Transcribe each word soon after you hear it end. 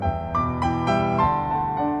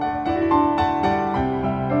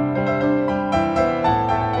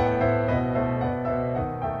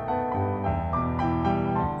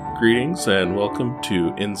Greetings and welcome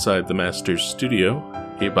to Inside the Master's Studio,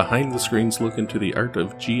 a behind-the-scenes look into the art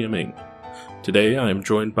of GMing. Today I am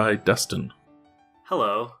joined by Dustin.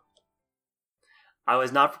 Hello. I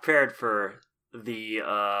was not prepared for the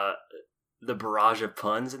barrage of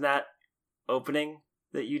puns in that opening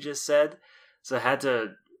that you just said, so I had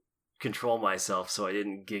to control myself so I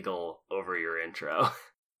didn't giggle over your intro.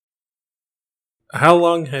 How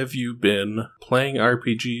long have you been playing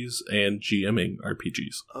RPGs and GMing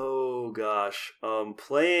RPGs? Oh gosh,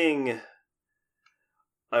 playing,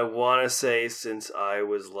 I want to say since I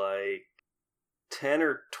was like 10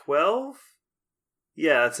 or 12?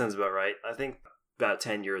 Yeah, that sounds about right. I think about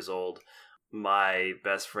 10 years old. My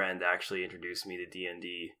best friend actually introduced me to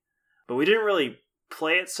D&D. But we didn't really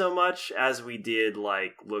play it so much as we did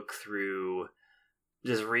like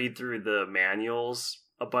just read through the manuals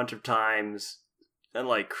a bunch of times and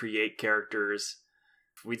like create characters.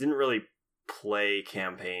 We didn't really play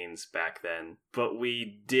campaigns back then, but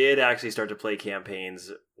we did actually start to play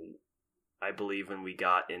campaigns, I believe, when we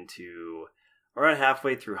got into around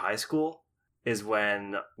halfway through high school is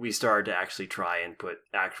when we started to actually try and put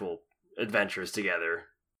actual adventures together.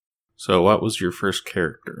 So what was your first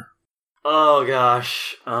character? Oh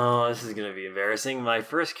gosh, this is gonna be embarrassing. My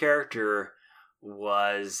first character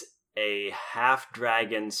was a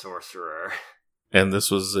half-dragon sorcerer. And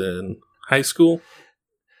this was in high school?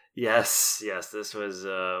 Yes, this was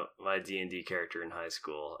my D&D character in high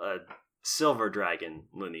school. A silver dragon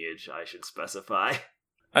lineage, I should specify.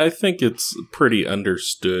 I think it's pretty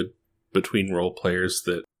understood between role players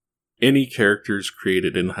that any characters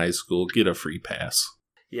created in high school get a free pass.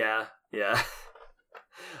 Yeah.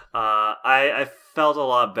 I felt a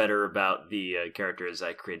lot better about the characters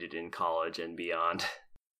I created in college and beyond.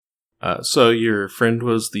 So your friend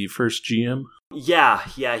was the first GM? Yeah,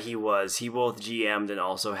 he was. He both GM'd and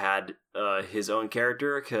also had his own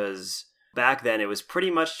character, because back then it was pretty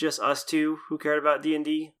much just us two who cared about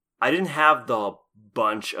D&D. I didn't have the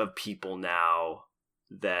bunch of people now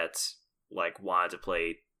that like wanted to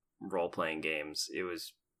play role-playing games. It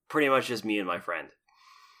was pretty much just me and my friend.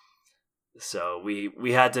 So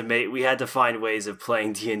we had to find ways of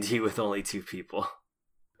playing D&D with only two people.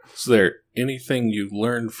 Is there anything you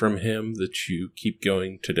learned from him that you keep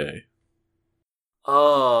going today?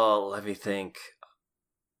 Oh, let me think.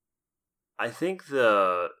 I think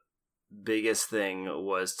the biggest thing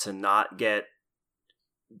was to not get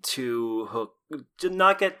too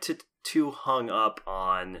hung up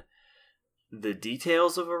on the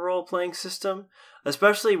details of a role-playing system,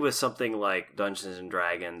 especially with something like Dungeons and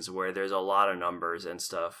Dragons, where there's a lot of numbers and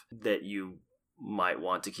stuff that you might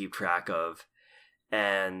want to keep track of.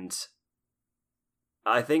 And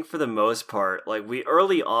I think for the most part, like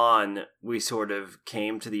early on, we sort of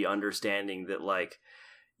came to the understanding that like,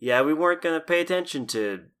 yeah, we weren't going to pay attention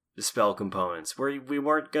to the spell components. We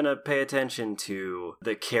weren't going to pay attention to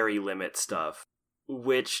the carry limit stuff,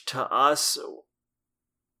 which to us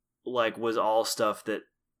like was all stuff that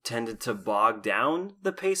tended to bog down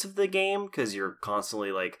the pace of the game, because you're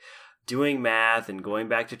constantly like doing math and going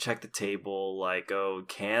back to check the table, like, oh,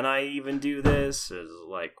 can I even do this? Is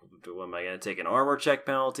like, am I going to take an armor check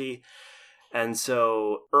penalty? And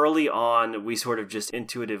so early on, we sort of just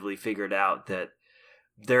intuitively figured out that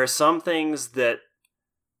there are some things that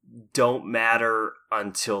don't matter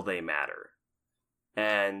until they matter.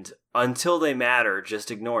 And until they matter, just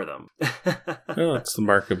ignore them. Well, that's the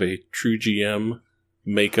mark of a true GM.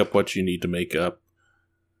 Make up what you need to make up.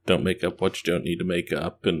 Don't make up what you don't need to make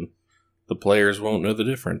up, and the players won't know the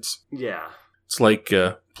difference. Yeah. It's like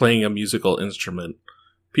playing a musical instrument.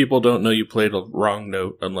 People don't know you played a wrong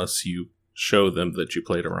note unless you show them that you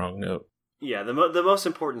played a wrong note. Yeah, the most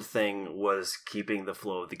important thing was keeping the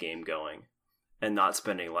flow of the game going and not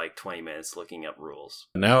spending like 20 minutes looking up rules.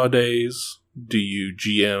 Nowadays, do you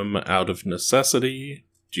GM out of necessity?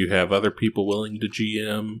 Do you have other people willing to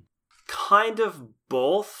GM? Kind of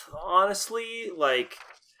both, honestly. Like,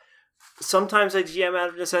 sometimes I GM out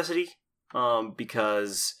of necessity,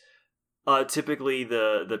 because typically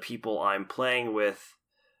the people I'm playing with,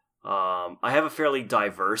 I have a fairly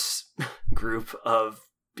diverse group of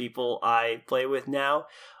people I play with now,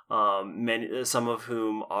 some of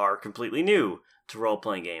whom are completely new to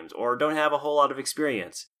role-playing games or don't have a whole lot of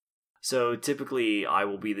experience. So typically I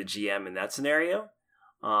will be the GM in that scenario.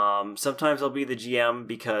 Sometimes I'll be the GM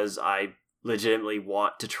because I legitimately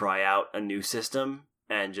want to try out a new system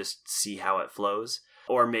and just see how it flows.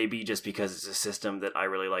 Or maybe just because it's a system that I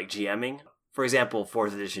really like GMing. For example,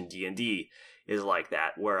 4th edition D&D is like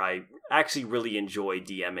that, where I actually really enjoy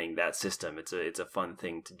DMing that system. It's a fun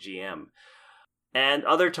thing to GM. And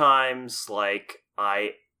other times, like,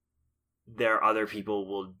 there are other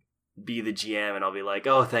people be the GM and I'll be like,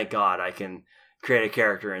 oh, thank God I can create a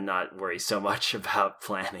character and not worry so much about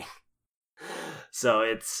planning. So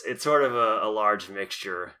it's sort of a large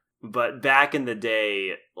mixture. But back in the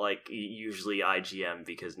day, like, usually I GM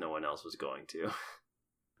because no one else was going to.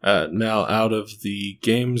 Now, out of the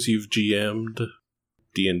games you've GM'd,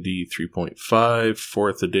 D&D 3.5,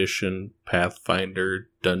 4th edition, Pathfinder,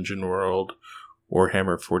 Dungeon World,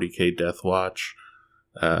 Warhammer 40k Deathwatch,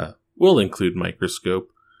 we'll include Microscope.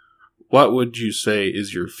 What would you say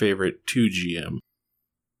is your favorite 2GM?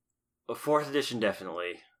 4th edition,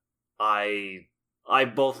 definitely. I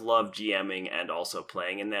both love GMing and also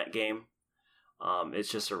playing in that game.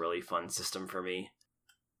 It's just a really fun system for me.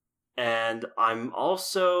 And I'm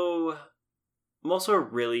also a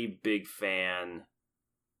really big fan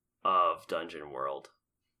of Dungeon World.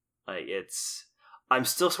 I'm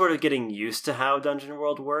still sort of getting used to how Dungeon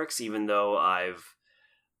World works, even though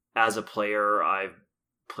as a player, I've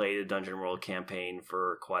played a Dungeon World campaign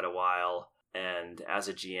for quite a while, and as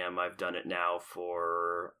a GM, I've done it now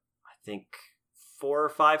for, I think, 4 or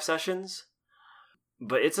 5 sessions.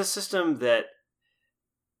 But it's a system that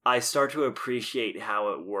I start to appreciate how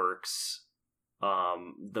it works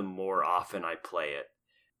the more often I play it.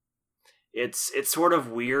 It's sort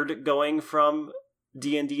of weird going from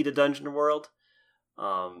D&D to Dungeon World,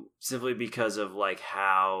 simply because of like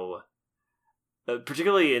how,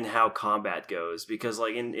 particularly in how combat goes, because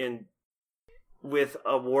like in with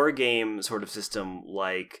a war game sort of system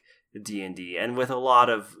like D&D, and with a lot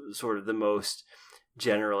of sort of the most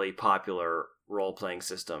generally popular role-playing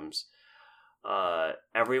systems,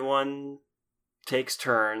 everyone takes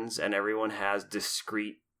turns and everyone has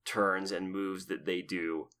discrete turns and moves that they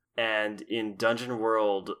do. And in Dungeon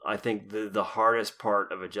World, I think the hardest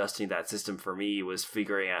part of adjusting that system for me was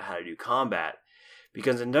figuring out how to do combat.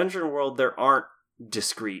 Because in Dungeon World, there aren't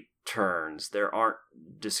discrete turns. There aren't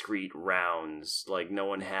discrete rounds. Like, no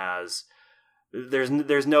one has...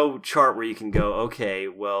 There's no chart where you can go, okay,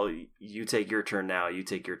 well, you take your turn now, you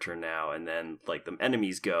take your turn now, and then, like, the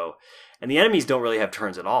enemies go. And the enemies don't really have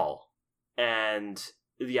turns at all. And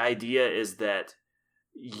the idea is that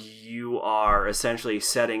you are essentially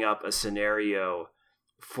setting up a scenario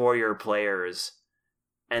for your players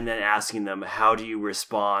and then asking them, how do you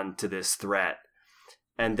respond to this threat?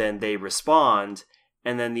 And then they respond,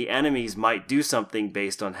 and then the enemies might do something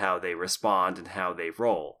based on how they respond and how they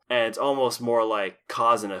roll. And it's almost more like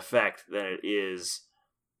cause and effect than it is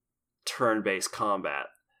turn-based combat.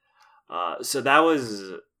 So that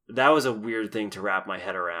was a weird thing to wrap my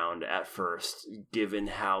head around at first, given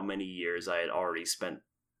how many years I had already spent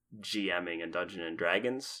GMing a Dungeons and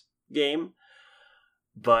Dragons game.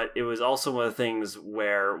 But it was also one of the things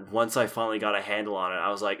where once I finally got a handle on it,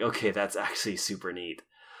 I was like, okay, that's actually super neat.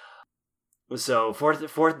 So fourth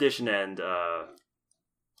edition and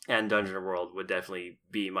Dungeon World would definitely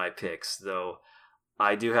be my picks, though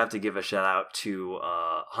I do have to give a shout out to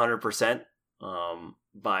 100%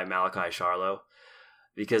 by Malachi Charlo,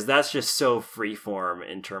 because that's just so freeform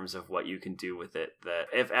in terms of what you can do with it, that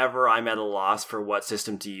if ever I'm at a loss for what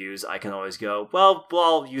system to use, I can always go, well,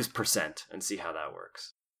 I'll use % and see how that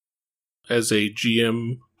works. As a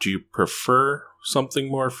GM, do you prefer something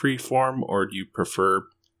more freeform, or do you prefer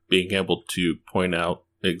being able to point out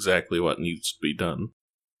exactly what needs to be done?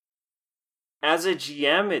 As a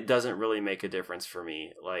GM, it doesn't really make a difference for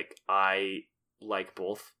me. Like, I like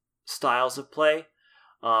both styles of play.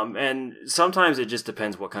 And sometimes it just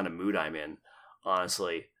depends what kind of mood I'm in,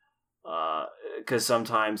 honestly. Because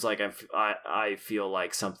sometimes, like, I feel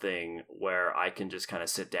like something where I can just kind of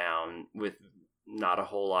sit down with not a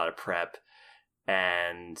whole lot of prep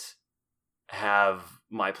and have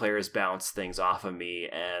my players bounce things off of me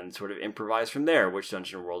and sort of improvise from there, which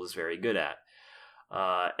Dungeon World is very good at.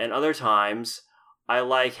 And other times, I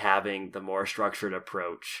like having the more structured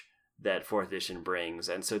approach that 4th edition brings.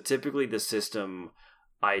 And so typically the system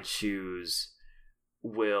I choose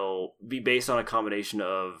will be based on a combination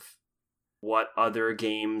of what other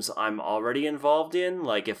games I'm already involved in.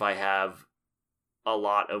 Like, if I have a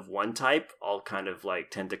lot of one type, I'll kind of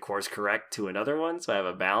like tend to course correct to another one, so I have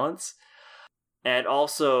a balance. And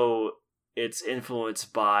also, it's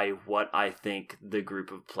influenced by what I think the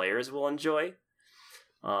group of players will enjoy.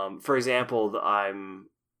 For example, I'm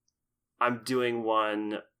doing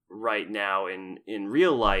one right now in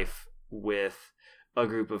real life with a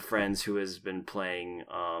group of friends who has been playing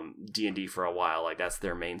D&D for a while. Like, that's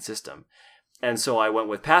their main system. And so I went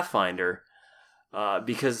with Pathfinder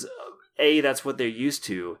because A, that's what they're used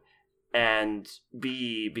to, and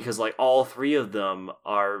B, because like all 3 of them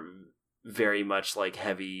are very much like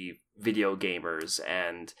heavy video gamers,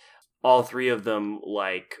 and all 3 of them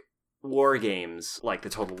like war games like the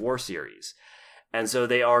Total War series. And so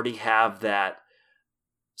they already have that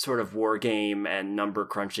sort of war game and number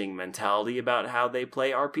crunching mentality about how they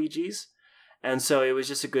play RPGs. And so it was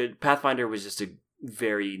just Pathfinder was just a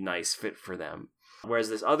very nice fit for them. Whereas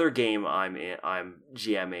this other game I'm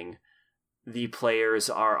GMing, the players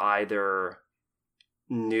are either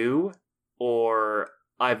new or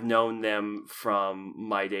I've known them from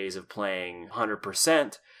my days of playing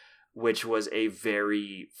 100%, which was a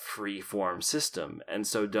very free-form system. And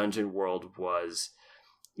so Dungeon World was,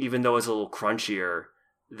 even though it's a little crunchier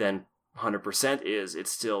than 100% is,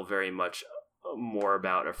 it's still very much more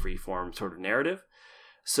about a free-form sort of narrative.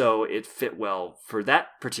 So it fit well for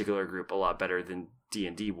that particular group a lot better than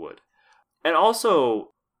D&D would. And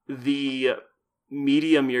also, the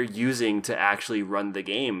medium you're using to actually run the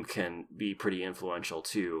game can be pretty influential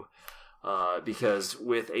too. Because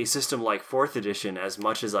with a system like 4th edition, as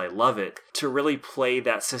much as I love it, to really play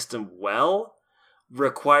that system well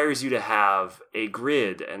requires you to have a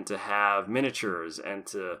grid and to have miniatures and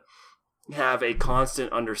to have a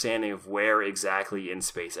constant understanding of where exactly in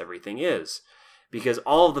space everything is. Because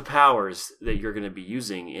all of the powers that you're going to be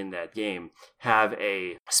using in that game have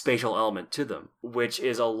a spatial element to them, which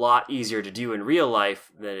is a lot easier to do in real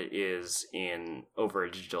life than it is over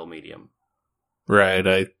a digital medium. Right,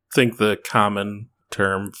 I think the common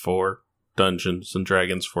term for Dungeons &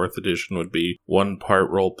 Dragons 4th edition would be 1 part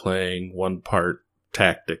role-playing, 1 part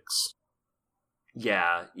tactics.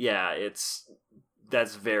 Yeah,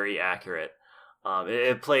 that's very accurate.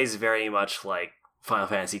 It plays very much like Final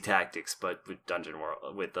Fantasy Tactics, but with Dungeons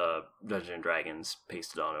 & Dragons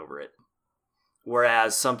pasted on over it.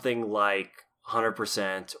 Whereas something like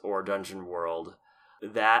 100% or Dungeon World,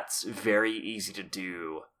 that's very easy to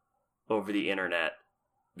do over the internet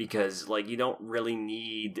because you don't really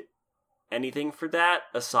need anything for that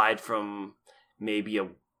aside from maybe a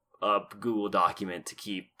Google document to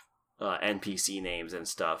keep NPC names and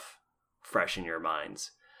stuff fresh in your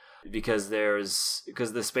minds. Because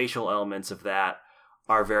the spatial elements of that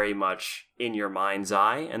are very much in your mind's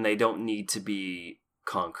eye, and they don't need to be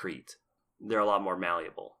concrete. They're a lot more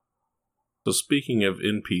malleable. So speaking of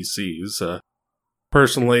NPCs,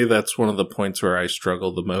 personally, that's one of the points where I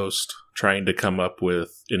struggle the most, trying to come up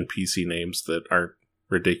with NPC names that aren't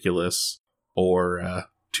ridiculous or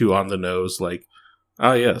too on the nose, like,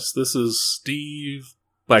 yes, this is Steve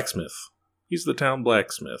Blacksmith. He's the town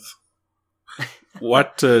blacksmith.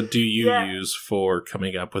 What do you use for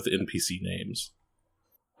coming up with NPC names?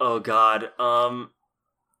 Oh, God.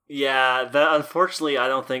 Unfortunately, I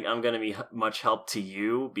don't think I'm going to be much help to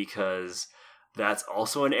you because that's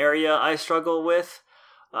also an area I struggle with.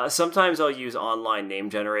 Sometimes I'll use online name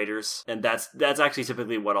generators, and that's actually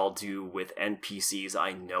typically what I'll do with NPCs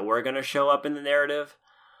I know are going to show up in the narrative,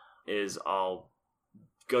 is I'll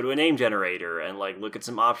go to a name generator and look at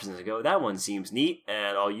some options and go, that one seems neat,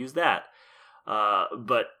 and I'll use that.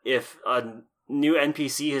 But if a new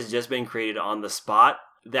NPC has just been created on the spot,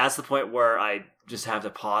 that's the point where I just have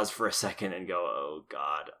to pause for a second and go, oh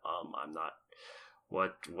God, I'm not,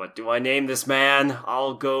 what do I name this man?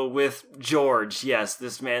 I'll go with George. Yes,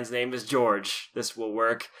 this man's name is George. This will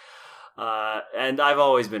work. And I've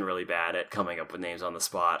always been really bad at coming up with names on the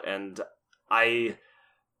spot. And I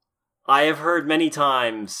have heard many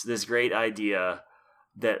times this great idea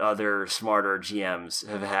that other smarter GMs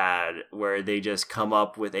have had where they just come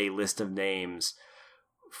up with a list of names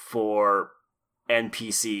for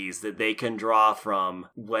NPCs that they can draw from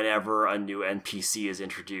whenever a new NPC is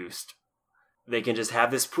introduced. They can just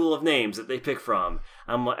have this pool of names that they pick from.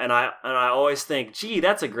 And I always think, gee,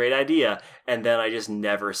 that's a great idea. And then I just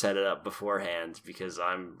never set it up beforehand because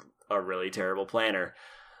I'm a really terrible planner.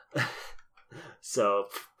 So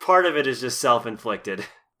part of it is just self-inflicted.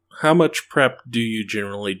 How much prep do you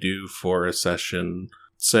generally do for a session,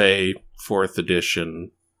 say, 4th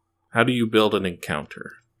edition? How do you build an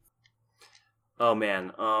encounter? Oh,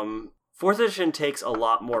 man. 4th edition takes a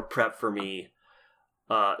lot more prep for me,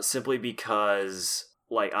 simply because,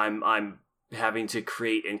 I'm having to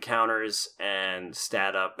create encounters and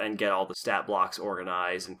stat up and get all the stat blocks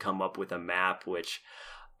organized and come up with a map, which,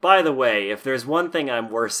 by the way, if there's one thing I'm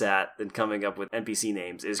worse at than coming up with NPC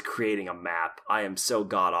names is creating a map. I am so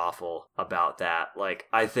god-awful about that.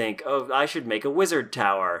 I think, I should make a wizard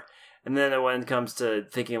tower. And then when it comes to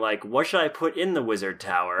thinking, what should I put in the wizard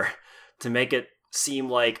tower to make it seem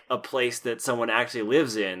like a place that someone actually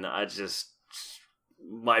lives in,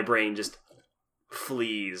 my brain just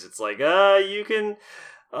flees. It's you can,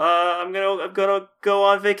 I'm gonna go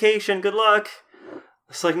on vacation. Good luck.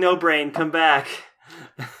 It's no, brain, come back.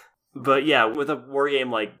 But yeah, with a war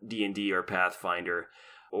game like D&D or Pathfinder,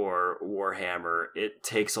 or Warhammer, it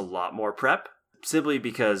takes a lot more prep, simply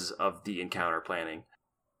because of the encounter planning.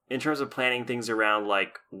 In terms of planning things around,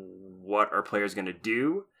 like, what are players going to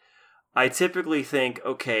do, I typically think,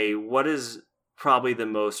 okay, what is probably the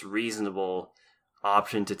most reasonable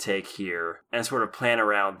option to take here, and sort of plan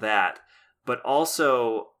around that. But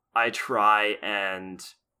also, I try and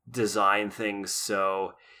design things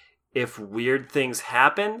so if weird things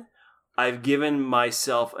happen, I've given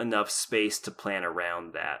myself enough space to plan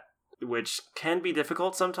around that, which can be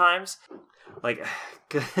difficult sometimes. Like,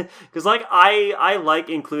 because like I like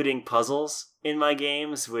including puzzles in my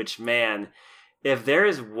games, which, man, if there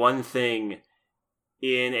is one thing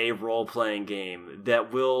in a role-playing game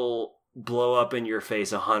that will blow up in your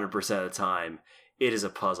face 100% of the time, it is a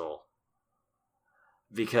puzzle.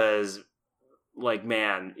 Because, like,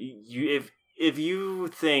 man, if you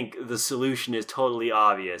think the solution is totally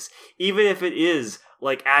obvious, even if it is,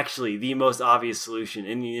 like, actually the most obvious solution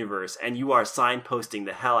in the universe, and you are signposting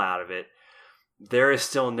the hell out of it, there is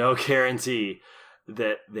still no guarantee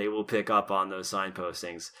that they will pick up on those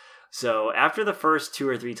signpostings. So after the first 2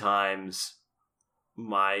 or 3 times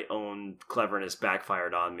my own cleverness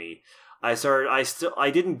backfired on me, I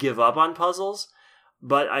didn't give up on puzzles,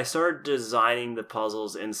 but I started designing the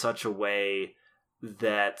puzzles in such a way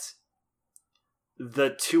that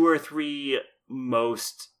the 2 or 3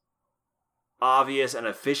 most obvious and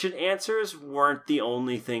efficient answers weren't the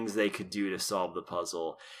only things they could do to solve the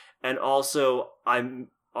puzzle. And also, I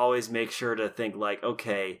always make sure to think, like,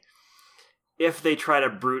 okay, if they try to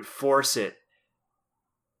brute force it,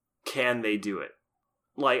 can they do it?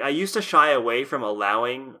 Like, I used to shy away from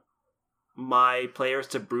allowing my players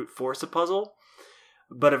to brute force a puzzle,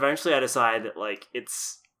 but eventually I decided that, like,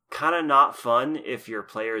 it's kind of not fun if your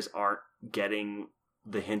players aren't getting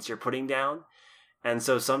the hints you're putting down. And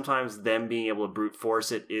so sometimes them being able to brute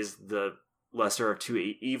force it is the lesser of two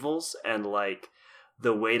evils, and, like,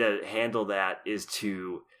 the way to handle that is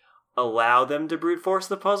to allow them to brute force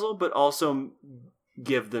the puzzle, but also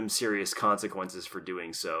give them serious consequences for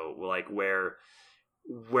doing so. Like, where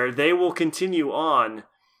they will continue on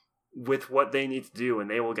with what they need to do and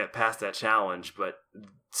they will get past that challenge, but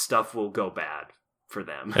stuff will go bad for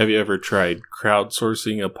them. Have you ever tried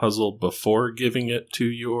crowdsourcing a puzzle before giving it to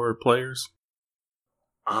your players?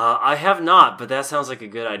 I have not, but that sounds like a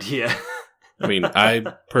good idea. I mean,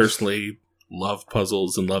 I personally love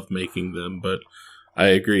puzzles and love making them, but I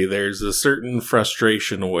agree there's a certain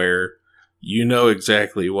frustration where you know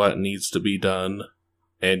exactly what needs to be done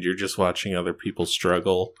and you're just watching other people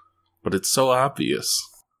struggle, but it's so obvious.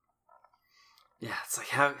 Yeah, it's like,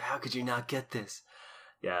 how could you not get this?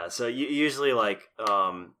 Yeah, so usually, like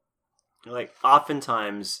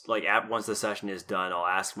oftentimes, like, once the session is done, I'll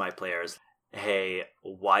ask my players, hey,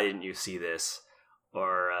 why didn't you see this?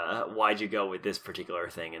 Or why'd you go with this particular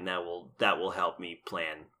thing? And that will help me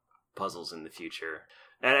plan puzzles in the future.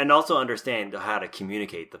 And also understand how to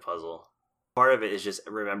communicate the puzzle. Part of it is just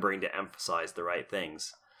remembering to emphasize the right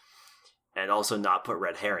things. And also not put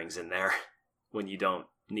red herrings in there when you don't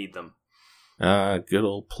need them. Good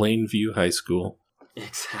old Plainview High School.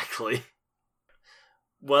 Exactly.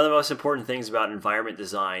 One of the most important things about environment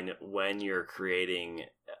design when you're creating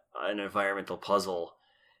an environmental puzzle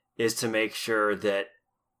is to make sure that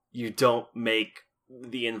you don't make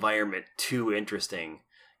the environment too interesting,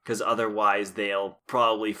 because otherwise they'll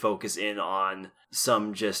probably focus in on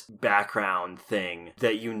some just background thing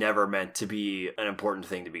that you never meant to be an important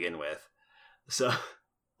thing to begin with. So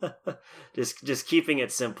just keeping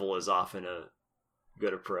it simple is often a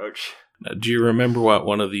good approach. Now, do you remember what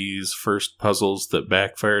one of these first puzzles that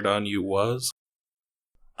backfired on you was?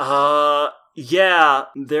 Yeah,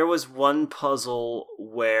 there was one puzzle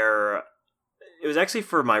where it was actually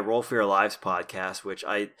for my Roll for Your Lives podcast, which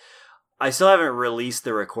I still haven't released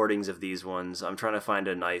the recordings of these ones. I'm trying to find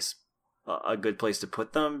a good place to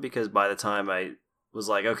put them, because by the time I was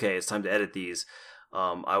like, okay, it's time to edit these,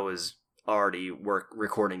 I was already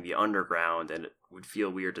recording the Underground, and it would feel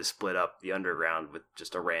weird to split up the Underground with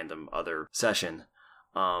just a random other session.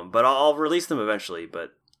 But I'll release them eventually.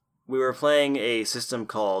 But we were playing a system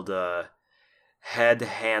called Head,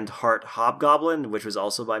 Hand, Heart, Hobgoblin, which was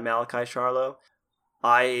also by Malachi Charlo.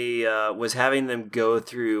 I was having them go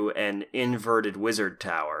through an inverted wizard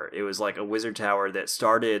tower. It was like a wizard tower that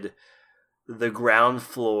started, the ground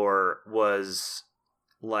floor was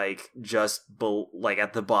like just like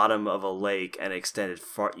at the bottom of a lake and extended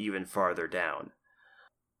even farther down.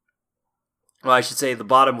 Well, I should say the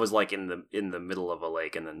bottom was like in the middle of a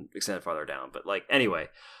lake and then extended farther down. But, like, anyway,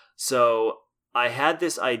 so I had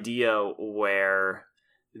this idea where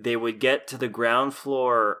they would get to the ground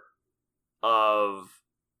floor of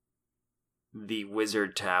the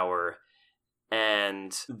wizard tower,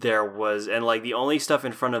 and the only stuff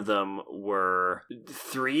in front of them were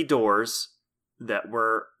 3 doors that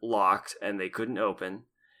were locked and they couldn't open,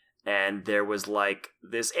 and there was like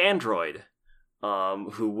this android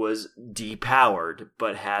who was depowered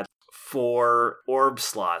but had 4 orb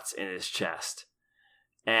slots in his chest,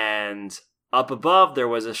 and up above there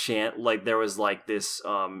was this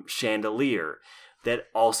chandelier that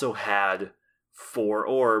also had 4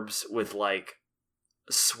 orbs with like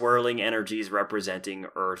swirling energies representing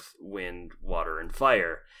earth, wind, water, and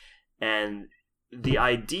fire. And the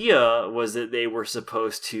idea was that they were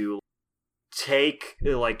supposed to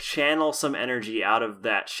channel some energy out of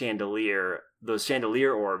that chandelier, those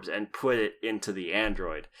chandelier orbs, and put it into the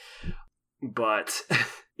android. But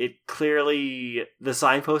the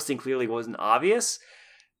signposting clearly wasn't obvious,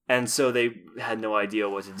 and so they had no idea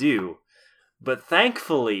what to do. But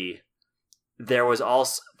thankfully,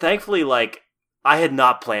 I had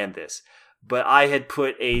not planned this, but I had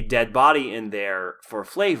put a dead body in there for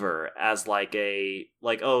flavor as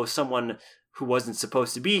someone who wasn't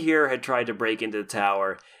supposed to be here had tried to break into the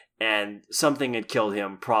tower and something had killed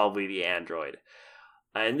him, probably the android.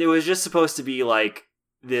 And it was just supposed to be like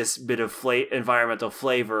this bit of environmental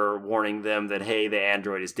flavor warning them that, hey, the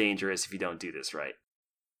android is dangerous if you don't do this right.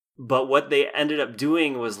 But what they ended up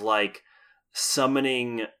doing was like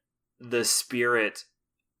summoning the spirit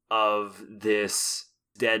of this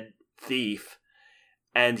dead thief,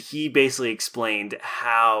 and he basically explained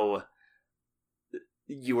how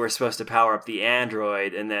you were supposed to power up the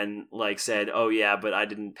android, and then like said, oh yeah, but I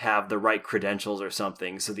didn't have the right credentials or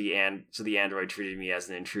something, so the android treated me as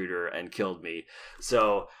an intruder and killed me.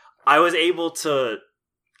 So I was able to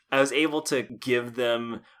give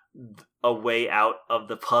them a way out of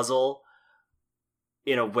the puzzle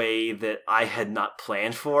in a way that I had not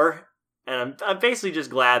planned for. And I'm basically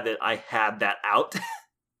just glad that I had that out,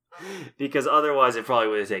 because otherwise it probably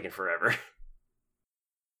would have taken forever.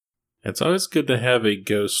 It's always good to have a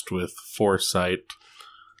ghost with foresight.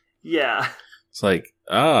 Yeah. It's like,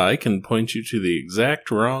 I can point you to the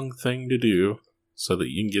exact wrong thing to do so that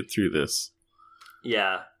you can get through this.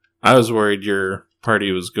 Yeah. I was worried your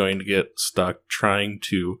party was going to get stuck trying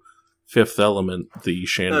to Fifth Element the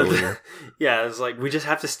chandelier. Yeah, it's like, we just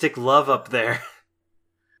have to stick love up there.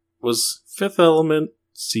 Was Fifth Element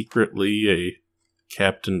secretly a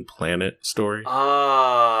Captain Planet story?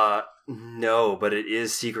 No, but it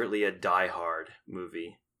is secretly a Die Hard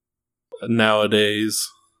movie. Nowadays,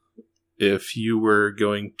 if you were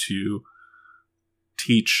going to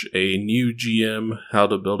teach a new GM how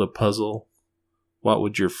to build a puzzle, what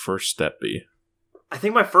would your first step be? I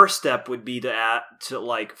think my first step would be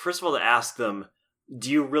first of all, to ask them,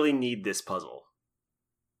 do you really need this puzzle?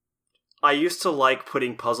 I used to like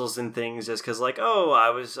putting puzzles in things just because, I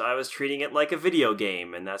was treating it like a video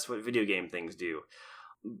game, and that's what video game things do.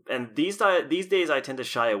 And these days, I tend to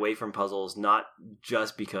shy away from puzzles, not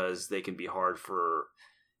just because they can be hard for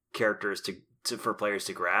characters for players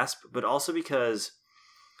to grasp, but also because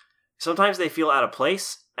sometimes they feel out of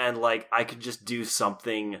place, and I could just do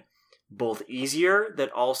something both easier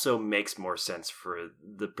that also makes more sense for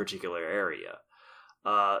the particular area.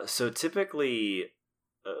 So typically,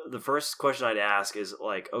 the first question I'd ask is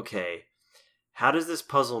okay, how does this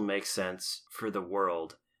puzzle make sense for the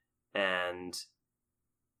world? And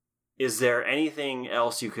is there anything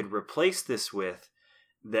else you could replace this with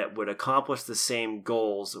that would accomplish the same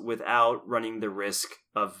goals without running the risk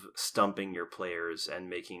of stumping your players and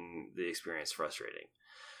making the experience frustrating?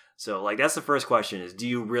 So that's the first question, is do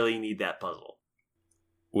you really need that puzzle?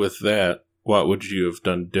 With that, what would you have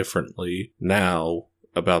done differently now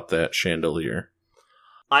about that chandelier?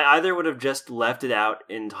 I either would have just left it out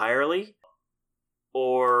entirely,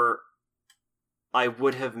 or I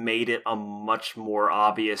would have made it a much more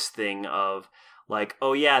obvious thing of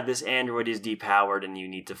oh yeah, this android is depowered and you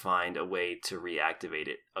need to find a way to reactivate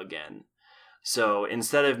it again. So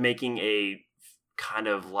instead of making a kind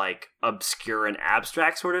of obscure and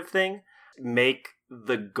abstract sort of thing, make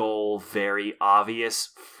the goal very obvious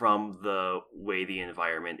from the way the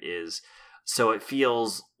environment is. So it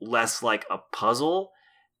feels less like a puzzle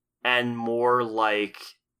and more like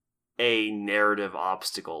a narrative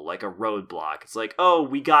obstacle, like a roadblock. It's oh,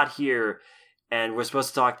 we got here and we're supposed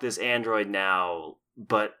to talk to this android now,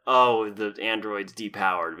 but the android's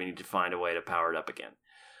depowered. We need to find a way to power it up again.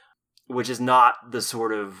 Which is not the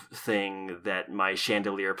sort of thing that my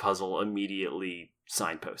chandelier puzzle immediately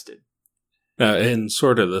signposted. In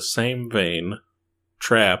sort of the same vein,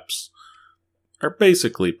 traps are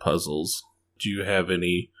basically puzzles. Do you have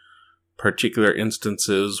any particular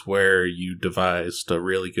instances where you devised a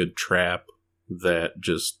really good trap that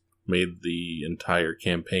just made the entire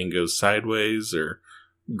campaign go sideways or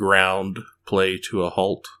ground play to a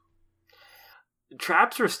halt?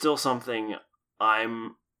 Traps are still something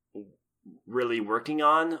I'm really working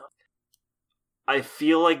on. I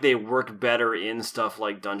feel like they work better in stuff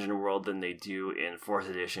like Dungeon World than they do in 4th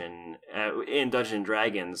edition, in Dungeons and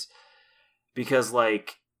Dragons, because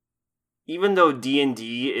like, even though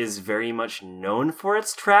D&D is very much known for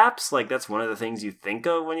its traps, like that's one of the things you think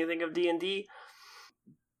of when you think of D&D,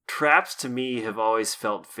 traps to me have always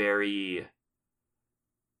felt very...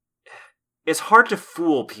 It's hard to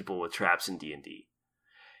fool people with traps in D&D.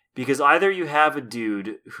 Because either you have a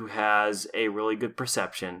dude who has a really good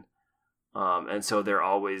perception, and so they're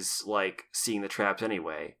always like seeing the traps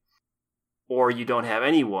anyway, or you don't have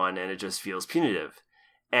anyone and it just feels punitive.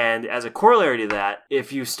 And as a corollary to that,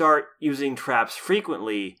 if you start using traps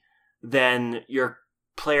frequently, then your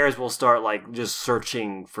players will start like just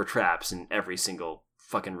searching for traps in every single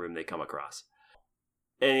fucking room they come across.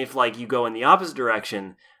 And if like you go in the opposite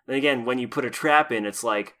direction, then again, when you put a trap in, it's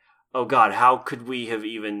like, oh god, how could we have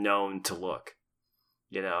even known to look?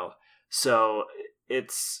 You know? So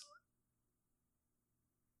it's...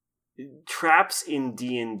 Traps in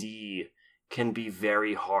D&D can be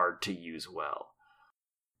very hard to use well.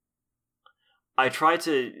 I try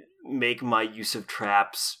to make my use of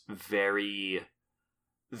traps very,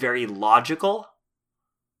 very logical.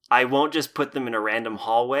 I won't just put them in a random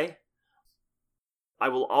hallway. I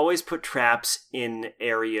will always put traps in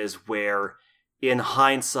areas where, in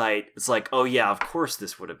hindsight, it's like, oh yeah, of course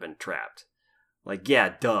this would have been trapped. Like,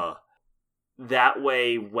 yeah, duh. That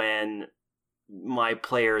way, when my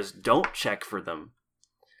players don't check for them,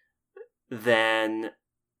 then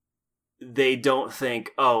they don't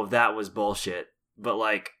think, oh, that was bullshit. But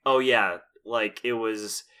like, oh yeah, like it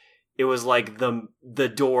was like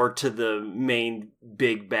the door to the main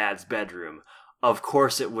big bad's bedroom. Of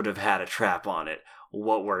course it would have had a trap on it.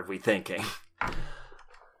 What were we thinking?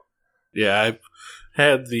 Yeah, I've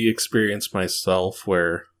had the experience myself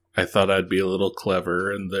where I thought I'd be a little clever,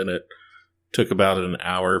 and then it took about an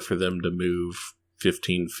hour for them to move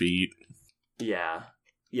 15 feet. Yeah.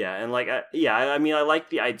 Yeah, and like, I mean, I like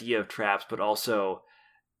the idea of traps, but also,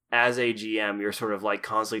 as a GM, you're sort of like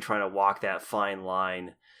constantly trying to walk that fine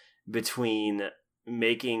line between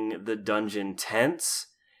making the dungeon tense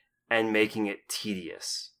and making it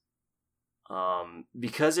tedious.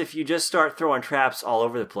 Because if you just start throwing traps all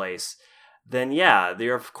over the place, then yeah,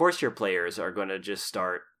 of course your players are going to just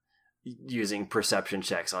start using perception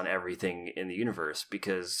checks on everything in the universe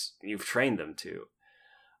because you've trained them to.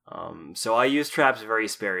 So I use traps very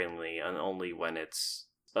sparingly and only when it's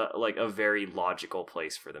like a very logical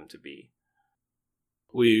place for them to be.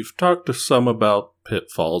 We've talked some about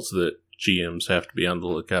pitfalls that GMs have to be on the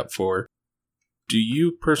lookout for. Do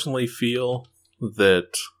you personally feel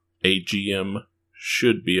that a GM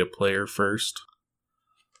should be a player first?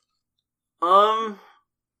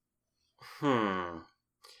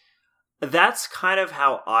 That's kind of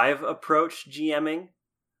how I've approached GMing,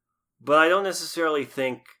 but I don't necessarily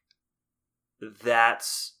think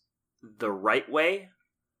that's the right way.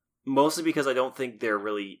 Mostly because I don't think there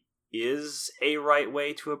really is a right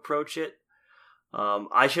way to approach it.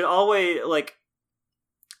 I should always, like,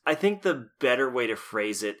 I think the better way to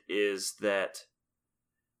phrase it is that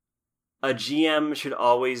a GM should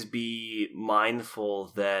always be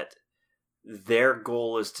mindful that their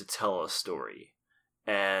goal is to tell a story,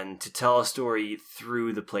 and to tell a story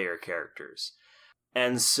through the player characters.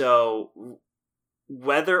 And so,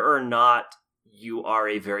 whether or not you are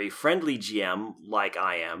a very friendly GM, like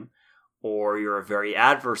I am, or you're a very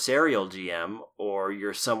adversarial GM, or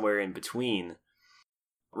you're somewhere in between,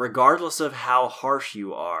 regardless of how harsh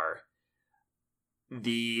you are,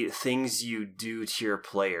 the things you do to your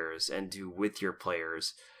players and do with your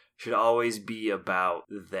players should always be about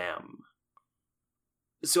them.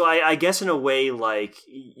 So I guess in a way, like,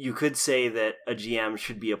 you could say that a GM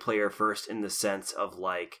should be a player first in the sense of,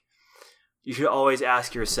 like, you should always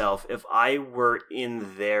ask yourself, if I were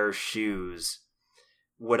in their shoes,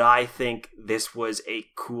 would I think this was a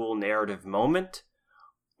cool narrative moment?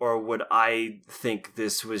 Or would I think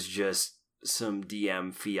this was just some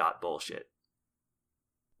DM fiat bullshit?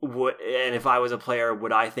 And if I was a player,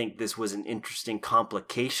 would I think this was an interesting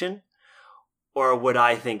complication? Or would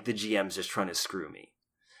I think the GM's just trying to screw me?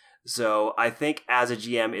 So I think as a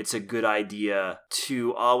GM, it's a good idea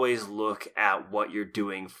to always look at what you're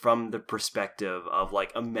doing from the perspective of,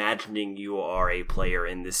 like, imagining you are a player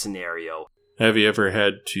in this scenario. Have you ever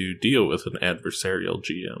had to deal with an adversarial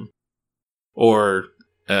GM? Or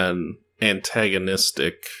an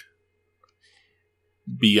antagonistic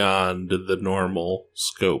beyond the normal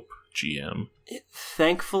scope GM?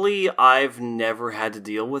 Thankfully, I've never had to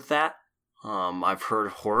deal with that. I've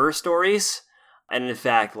heard horror stories. And in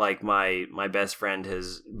fact, like my best friend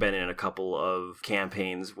has been in a couple of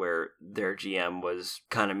campaigns where their GM was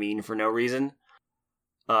kind of mean for no reason.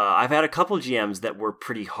 I've had a couple GMs that were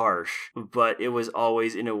pretty harsh, but it was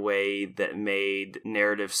always in a way that made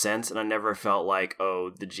narrative sense, and I never felt like,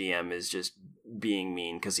 oh, the GM is just being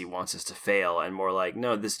mean because he wants us to fail, and more like,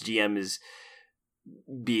 no, this GM is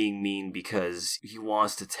being mean because he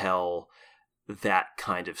wants to tell that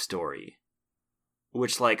kind of story.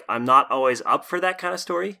 Which, like, I'm not always up for that kind of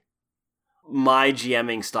story. My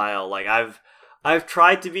GMing style, like, I've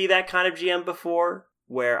tried to be that kind of GM before,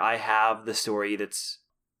 where I have the story that's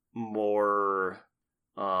more,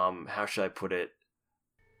 how should I put it?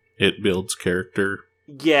 It builds character.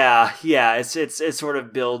 Yeah, it sort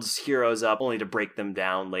of builds heroes up only to break them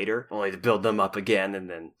down later, only to build them up again and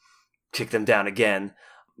then kick them down again.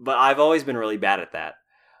 But I've always been really bad at that.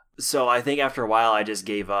 So I think after a while I just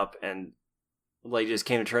gave up and like just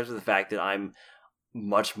came to terms with the fact that I'm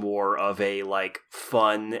much more of a like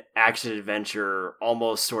fun action adventure,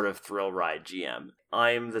 almost sort of thrill ride GM.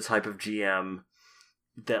 I'm the type of GM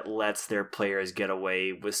that lets their players get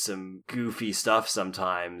away with some goofy stuff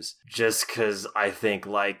sometimes just because I think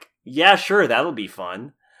like, yeah, sure, that'll be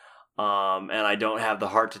fun. And I don't have the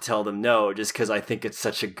heart to tell them no just because I think it's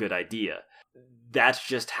such a good idea. That's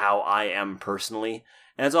just how I am personally.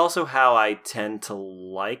 And it's also how I tend to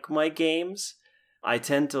like my games. I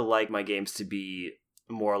tend to like my games to be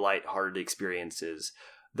more lighthearted experiences.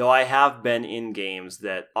 Though I have been in games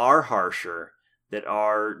that are harsher, that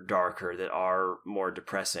are darker, that are more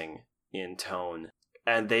depressing in tone.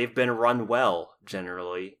 And they've been run well,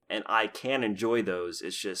 generally. And I can enjoy those.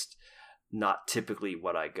 It's just not typically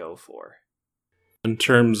what I go for. In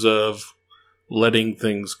terms of letting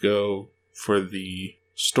things go for the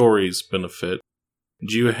story's benefit,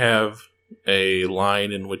 do you have a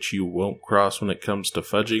line in which you won't cross when it comes to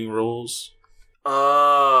fudging rules?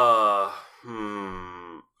 I'm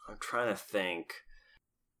trying to think.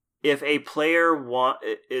 If a player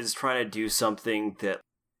is trying to do something that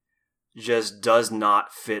just does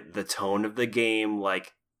not fit the tone of the game,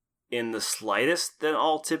 like in the slightest, then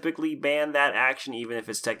I'll typically ban that action, even if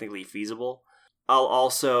it's technically feasible. I'll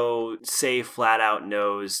also say flat out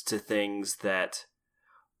no's to things that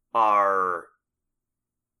are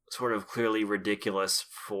sort of clearly ridiculous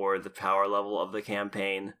for the power level of the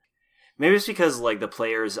campaign. Maybe it's because like the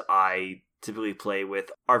players I typically play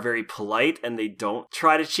with are very polite and they don't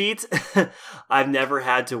try to cheat. I've never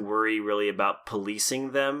had to worry really about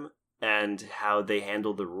policing them and how they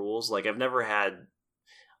handle the rules. Like I've never had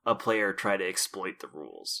a player try to exploit the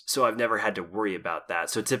rules. So I've never had to worry about that.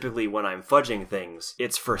 So typically when I'm fudging things,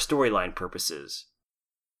 it's for storyline purposes.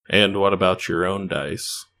 And what about your own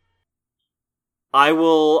dice? I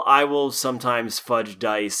will sometimes fudge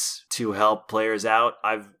dice to help players out.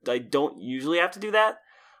 I don't usually have to do that.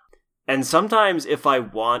 And sometimes if I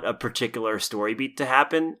want a particular story beat to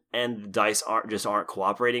happen and the dice aren't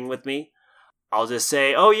cooperating with me, I'll just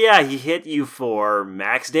say, "Oh yeah, he hit you for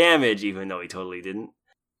max damage," even though he totally didn't.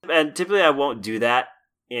 And typically I won't do that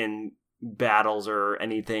in battles or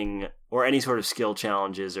anything, or any sort of skill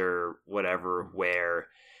challenges or whatever, where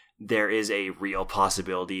there is a real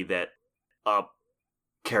possibility that a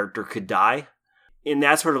character could die. In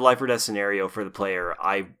that sort of life or death scenario for the player,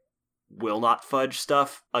 I will not fudge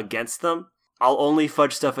stuff against them. I'll only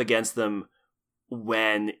fudge stuff against them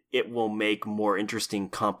when it will make more interesting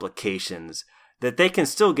complications that they can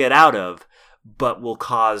still get out of, but will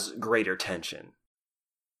cause greater tension.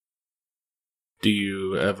 Do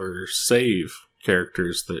you ever save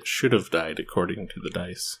characters that should have died according to the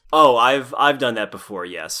dice? Oh, I've done that before,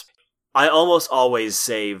 yes. I almost always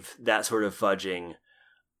save that sort of fudging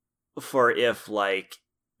for if, like,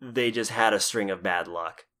 they just had a string of bad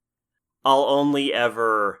luck. I'll only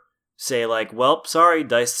ever say, like, well, sorry,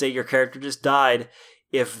 dice say your character just died,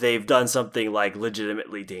 if they've done something, like,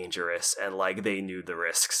 legitimately dangerous and, like, they knew the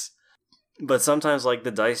risks. But sometimes, like,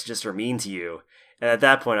 the dice just are mean to you. And at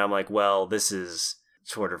that point, I'm like, well, this is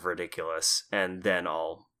sort of ridiculous. And then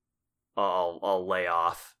I'll lay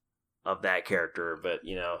off of that character. But,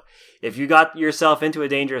 you know, if you got yourself into a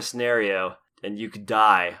dangerous scenario and you could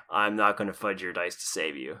die, I'm not going to fudge your dice to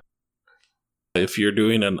save you. If you're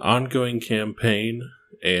doing an ongoing campaign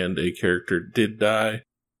and a character did die,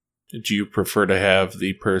 do you prefer to have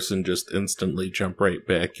the person just instantly jump right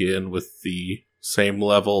back in with the same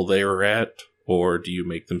level they were at? Or do you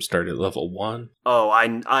make them start at level 1? Oh,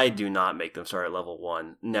 I do not make them start at level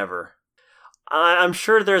 1. Never. I'm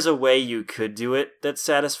sure there's a way you could do it that's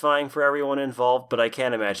satisfying for everyone involved, but I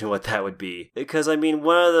can't imagine what that would be. Because I mean,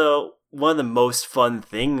 one of the most fun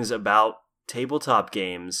things about tabletop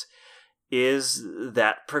games is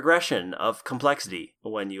that progression of complexity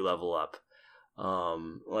when you level up.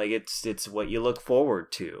 Like it's what you look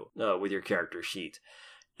forward to with your character sheet,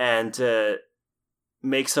 and to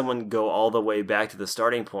make someone go all the way back to the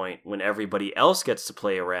starting point when everybody else gets to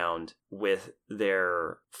play around with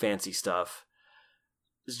their fancy stuff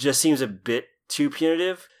just seems a bit too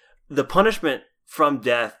punitive. The punishment from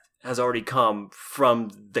death has already come from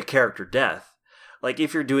the character death. Like,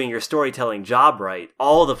 if you're doing your storytelling job right,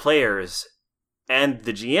 all the players and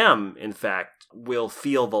the GM, in fact, will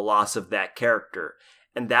feel the loss of that character,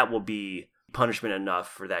 and that will be punishment enough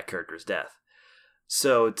for that character's death.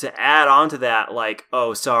 So to add on to that, like,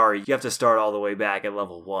 oh, sorry, you have to start all the way back at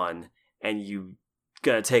level 1, and you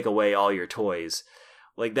gonna take away all your toys,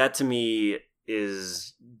 like, that to me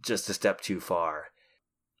is just a step too far.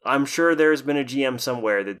 I'm sure there's been a GM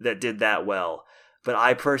somewhere that did that well, but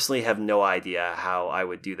I personally have no idea how I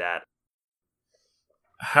would do that.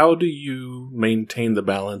 How do you maintain the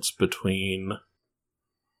balance between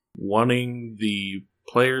wanting the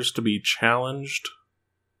players to be challenged,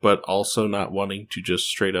 but also not wanting to just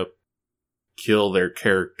straight up kill their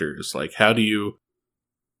characters? Like, how do you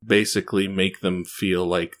basically make them feel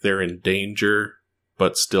like they're in danger,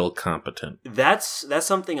 but still competent? That's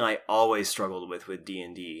something I always struggled with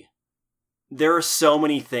D&D. There are so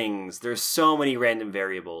many things, there's so many random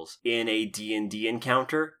variables in a D&D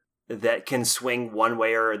encounter that can swing one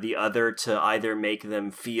way or the other to either make them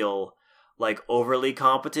feel like overly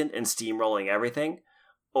competent and steamrolling everything,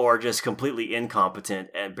 or just completely incompetent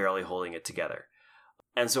and barely holding it together.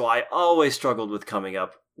 And so I always struggled with coming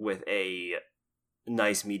up with a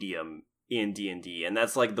nice medium in D&D, and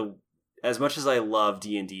that's like as much as I love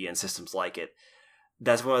D&D and systems like it,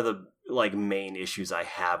 that's one of the like main issues I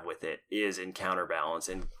have with it is encounter balance,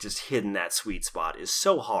 and just hitting that sweet spot is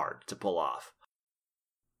so hard to pull off.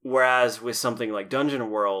 Whereas with something like Dungeon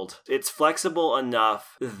World, it's flexible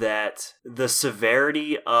enough that the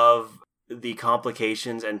severity of the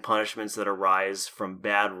complications and punishments that arise from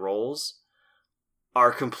bad rolls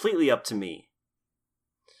are completely up to me.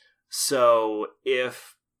 So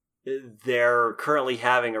if they're currently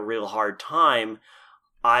having a real hard time,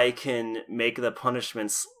 I can make the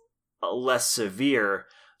punishments less severe,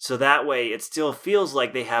 so that way it still feels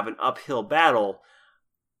like they have an uphill battle,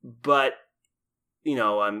 but you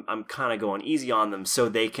know, I'm kind of going easy on them so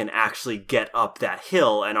they can actually get up that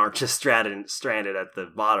hill and aren't just stranded at the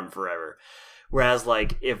bottom forever. Whereas,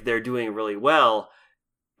 like, if they're doing really well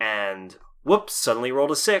and, whoops, suddenly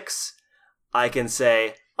rolled a 6, I can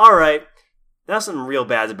say, all right, now something real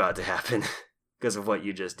bad's about to happen because of what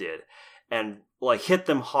you just did. And, like, hit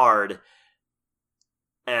them hard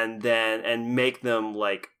and make them,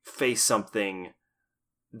 like, face something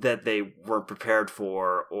that they weren't prepared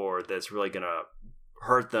for, or that's really going to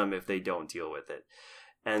hurt them if they don't deal with it.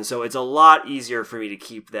 And so it's a lot easier for me to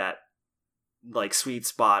keep that like sweet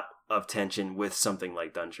spot of tension with something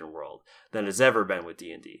like Dungeon World than it's ever been with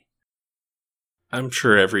D&D. I'm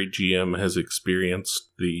sure every GM has experienced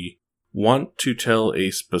the want to tell a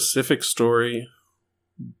specific story,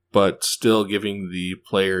 but still giving the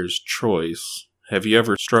players choice. Have you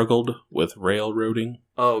ever struggled with railroading?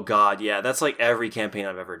 Oh god, yeah. That's like every campaign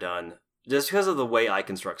I've ever done. Just because of the way I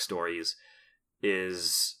construct stories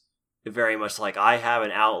is very much like I have an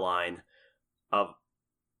outline of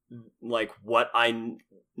like what I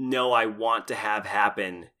know I want to have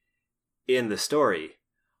happen in the story.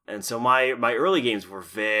 And so my early games were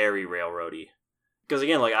very railroady. Because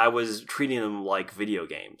again, like I was treating them like video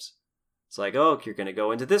games. It's like, oh, you're going to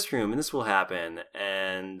go into this room and this will happen.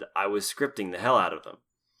 And I was scripting the hell out of them.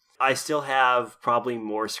 I still have probably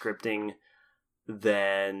more scripting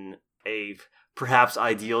than a perhaps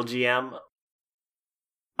ideal GM.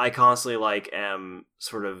 I constantly like am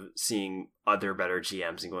sort of seeing other better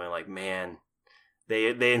GMs and going like, man,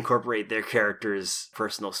 they incorporate their characters'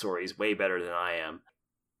 personal stories way better than I am.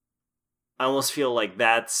 I almost feel like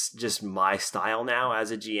that's just my style now as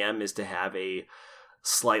a GM, is to have a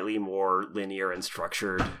slightly more linear and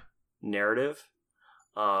structured narrative.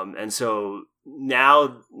 And so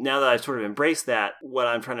now that I've sort of embraced that, what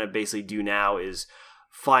I'm trying to basically do now is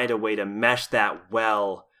find a way to mesh that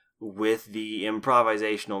well with the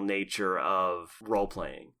improvisational nature of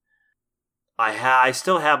role-playing. I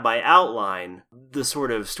still have my outline, the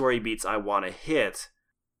sort of story beats I want to hit,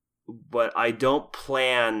 but I don't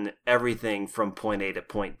plan everything from point A to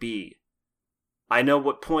point B. I know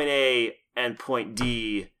what point A and point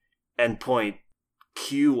D and point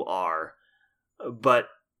Q are, but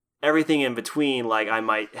everything in between, like I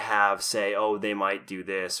might have say, oh, they might do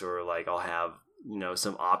this, or like I'll have,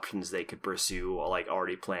 some options they could pursue, like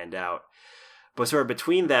already planned out. But sort of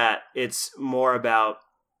between that, it's more about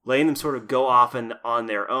letting them sort of go off on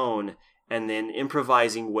their own, and then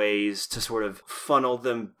improvising ways to sort of funnel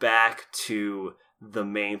them back to the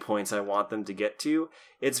main points I want them to get to.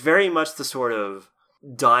 It's very much the sort of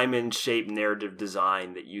diamond-shaped narrative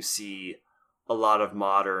design that you see a lot of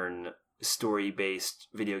modern story-based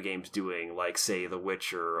video games doing, like, say, The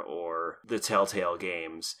Witcher or the Telltale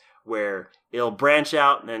games, where it'll branch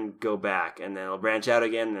out and then go back, and then it'll branch out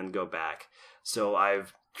again and then go back. So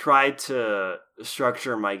I've tried to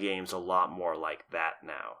structure my games a lot more like that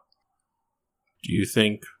now. Do you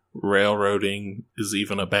think railroading is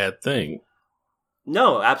even a bad thing?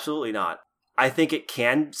 No, absolutely not. I think it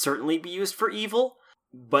can certainly be used for evil,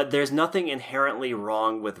 but there's nothing inherently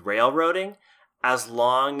wrong with railroading as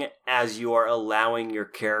long as you are allowing your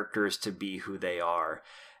characters to be who they are.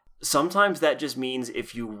 Sometimes that just means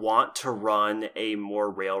if you want to run a more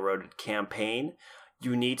railroaded campaign,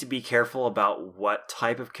 you need to be careful about what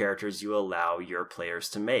type of characters you allow your players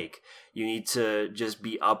to make. You need to just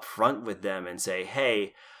be upfront with them and say,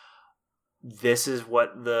 hey, this is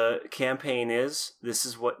what the campaign is, this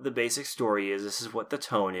is what the basic story is, this is what the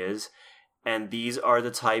tone is, and these are the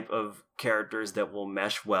type of characters that will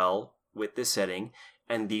mesh well with this setting,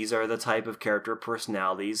 and these are the type of character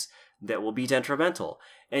personalities that will be detrimental.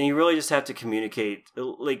 And you really just have to communicate,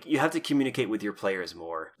 you have to communicate with your players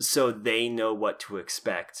more so they know what to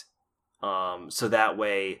expect. So that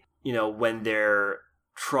way, when they're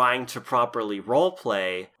trying to properly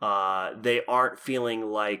roleplay, they aren't feeling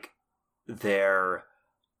like they're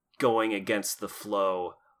going against the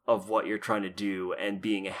flow of what you're trying to do and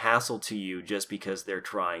being a hassle to you just because they're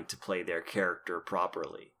trying to play their character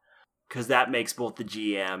properly. Because that makes both the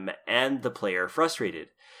GM and the player frustrated.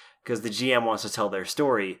 Because the GM wants to tell their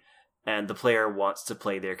story, and the player wants to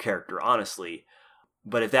play their character honestly.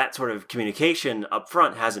 But if that sort of communication up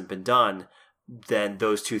front hasn't been done, then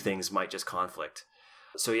those two things might just conflict.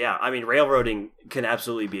 So yeah, railroading can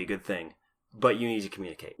absolutely be a good thing, but you need to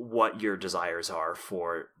communicate what your desires are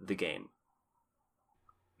for the game.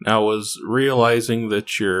 Now, was realizing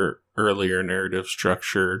that your earlier narrative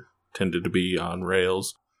structure tended to be on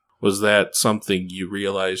rails, was that something you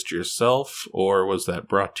realized yourself, or was that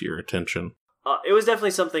brought to your attention? It was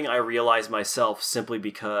definitely something I realized myself simply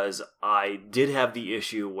because I did have the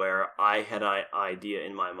issue where I had an idea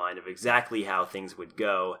in my mind of exactly how things would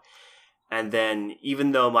go. And then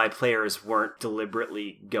even though my players weren't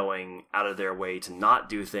deliberately going out of their way to not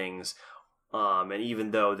do things, and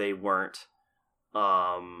even though they weren't,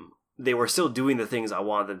 they were still doing the things I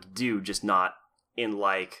wanted them to do, just not in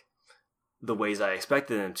the ways I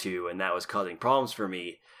expected them to, and that was causing problems for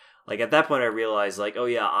me. At that point I realized, oh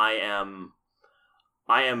yeah, I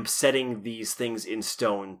am setting these things in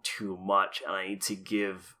stone too much, and I need to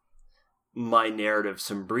give my narrative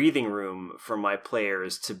some breathing room for my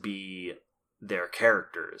players to be their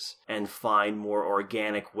characters and find more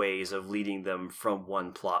organic ways of leading them from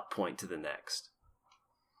one plot point to the next.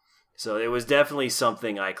 So it was definitely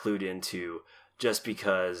something I clued into just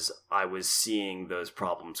because I was seeing those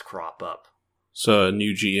problems crop up. So a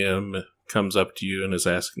new GM comes up to you and is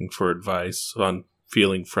asking for advice on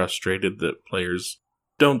feeling frustrated that players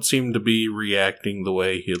don't seem to be reacting the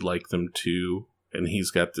way he'd like them to, and he's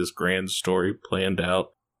got this grand story planned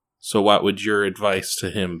out. So what would your advice to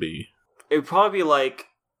him be? It would probably be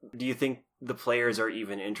do you think the players are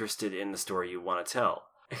even interested in the story you want to tell?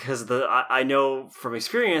 Because I know from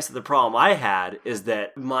experience that the problem I had is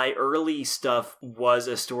that my early stuff was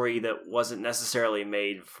a story that wasn't necessarily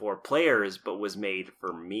made for players, but was made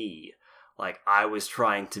for me. I was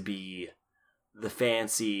trying to be the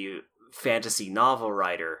fantasy novel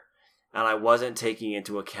writer, and I wasn't taking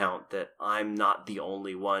into account that I'm not the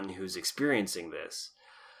only one who's experiencing this.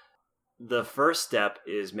 The first step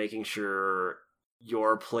is making sure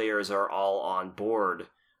your players are all on board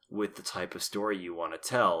with the type of story you want to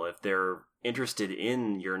tell, if they're interested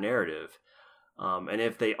in your narrative. And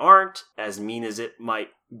if they aren't, as mean as it might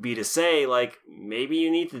be to say, maybe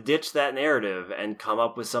you need to ditch that narrative and come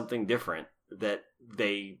up with something different that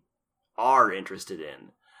they are interested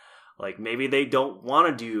in. Maybe they don't want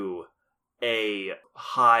to do a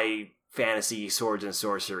high fantasy swords and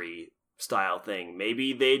sorcery style thing.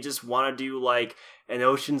 Maybe they just want to do an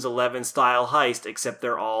Ocean's 11 style heist, except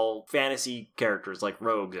they're all fantasy characters like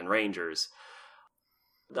rogues and rangers.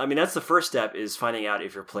 That's the first step, is finding out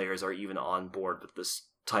if your players are even on board with this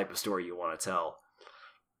type of story you want to tell.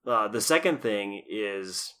 The second thing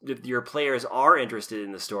is, if your players are interested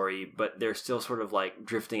in the story, but they're still sort of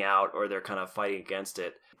drifting out, or they're kind of fighting against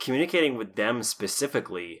it, communicating with them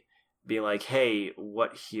specifically, being like, hey,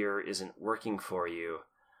 what here isn't working for you?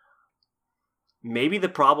 Maybe the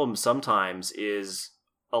problem sometimes is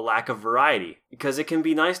a lack of variety, because it can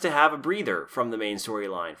be nice to have a breather from the main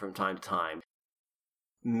storyline from time to time.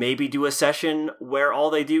 Maybe do a session where all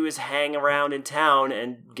they do is hang around in town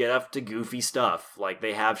and get up to goofy stuff, like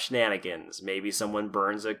they have shenanigans. Maybe someone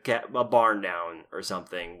burns a barn down or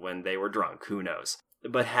something when they were drunk, who knows.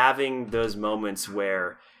 But having those moments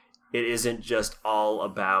where it isn't just all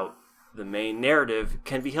about the main narrative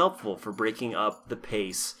can be helpful for breaking up the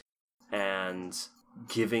pace and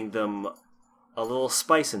giving them a little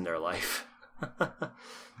spice in their life.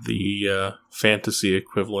 The fantasy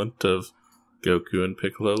equivalent of Goku and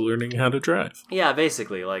Piccolo learning how to drive. Yeah,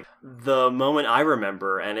 basically. Like, the moment I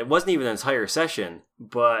remember, and it wasn't even an entire session,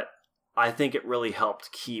 but I think it really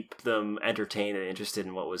helped keep them entertained and interested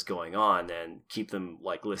in what was going on and keep them,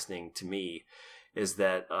 like, listening to me, is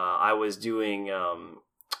that I was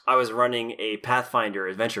running a Pathfinder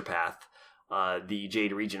adventure path, the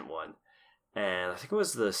Jade Regent one, and I think it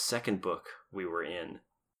was the second book we were in.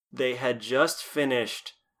 They had just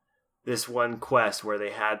finished this one quest where they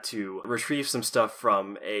had to retrieve some stuff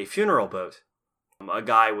from a funeral boat. A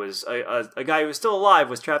guy who was still alive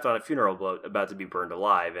was trapped on a funeral boat about to be burned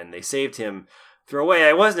alive, and they saved him through a way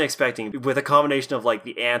I wasn't expecting, with a combination of like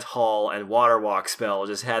the ant haul and water walk spell,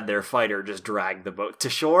 just had their fighter just drag the boat to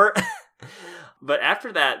shore. But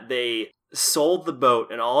after that, they sold the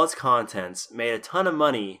boat and all its contents, made a ton of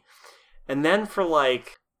money, and then for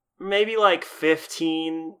maybe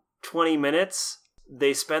 15, 20 minutes,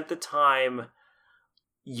 they spent the time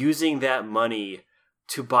using that money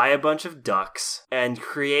to buy a bunch of ducks and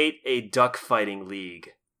create a duck fighting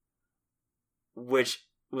league, which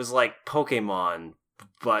was like Pokemon,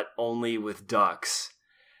 but only with ducks.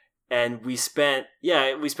 And we spent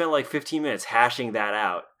like 15 minutes hashing that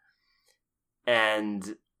out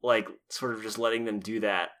and like sort of just letting them do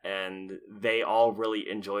that, and they all really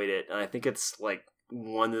enjoyed it. And I think it's like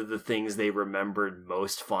one of the things they remembered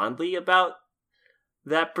most fondly about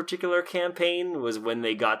that particular campaign was when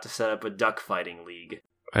they got to set up a duck fighting league.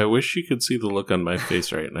 I wish you could see the look on my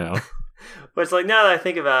face right now. But it's like, now that I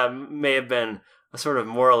think about it, may have been a sort of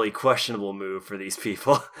morally questionable move for these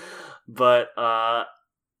people. But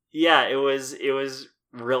yeah, it was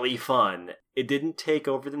really fun. It didn't take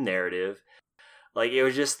over the narrative. Like, it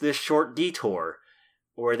was just this short detour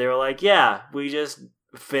where they were like, yeah, we just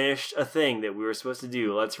finished a thing that we were supposed to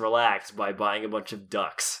do. Let's relax by buying a bunch of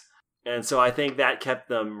ducks. And so I think that kept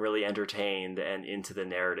them really entertained and into the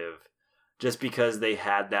narrative, just because they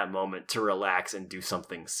had that moment to relax and do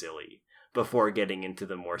something silly before getting into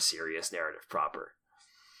the more serious narrative proper.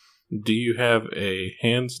 Do you have a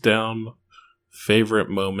hands-down favorite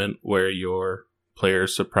moment where your player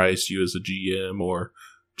surprised you as a GM or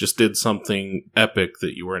just did something epic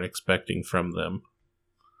that you weren't expecting from them?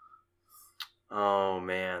 Oh,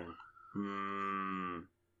 man.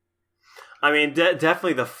 I mean,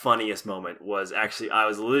 definitely the funniest moment was actually, I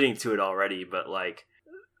was alluding to it already, but like,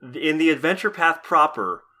 in the adventure path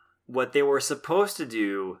proper, what they were supposed to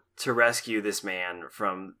do to rescue this man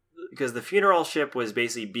from, because the funeral ship was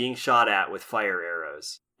basically being shot at with fire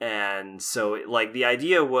arrows. And so, like, the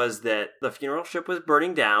idea was that the funeral ship was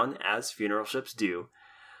burning down, as funeral ships do,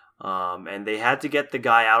 and they had to get the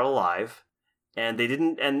guy out alive. And they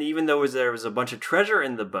didn't, and even though there was a bunch of treasure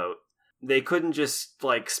in the boat, they couldn't just,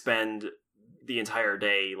 like, spend the entire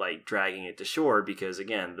day, like, dragging it to shore, because,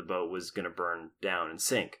 again, the boat was going to burn down and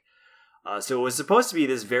sink. So it was supposed to be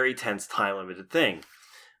this very tense, time-limited thing.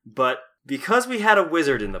 But because we had a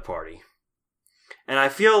wizard in the party, and I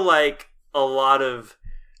feel like a lot of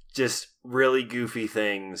just really goofy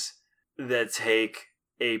things that take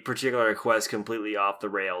a particular quest completely off the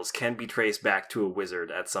rails can be traced back to a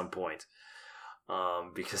wizard at some point.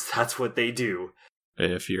 Because that's what they do.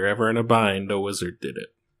 If you're ever in a bind, a wizard did it.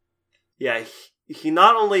 Yeah, he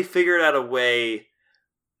not only figured out a way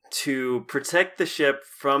to protect the ship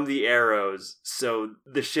from the arrows so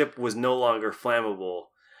the ship was no longer flammable,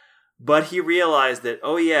 but he realized that,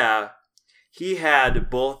 oh yeah, he had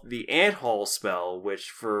both the ant haul spell, which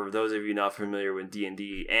for those of you not familiar with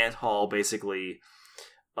D&D, ant haul basically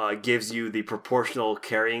gives you the proportional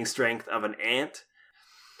carrying strength of an ant.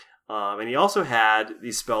 And he also had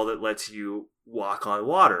the spell that lets you walk on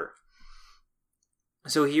water.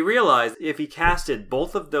 So he realized if he casted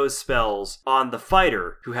both of those spells on the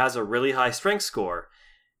fighter, who has a really high strength score,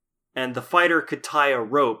 and the fighter could tie a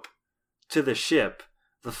rope to the ship,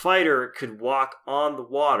 the fighter could walk on the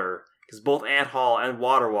water, because both ant haul and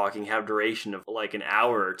water walking have duration of like an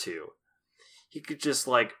hour or two. He could just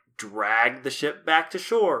like drag the ship back to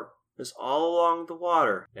shore just all along the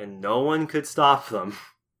water, and no one could stop them.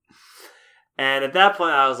 And at that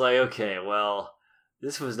point, I was like, okay, well,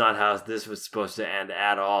 this was not how this was supposed to end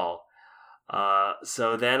at all.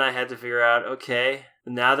 So then I had to figure out, okay,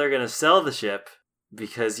 now they're going to sell the ship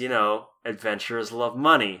because, adventurers love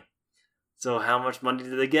money. So how much money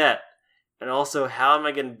do they get? And also, how am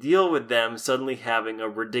I going to deal with them suddenly having a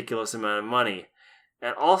ridiculous amount of money?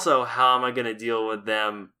 And also, how am I going to deal with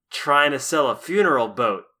them trying to sell a funeral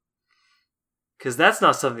boat? Because that's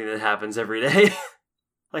not something that happens every day.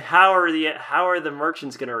 Like, how are the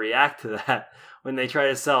merchants going to react to that when they try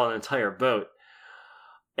to sell an entire boat?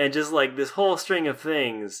 And just like this whole string of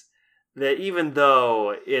things that, even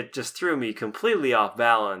though it just threw me completely off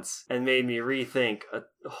balance and made me rethink a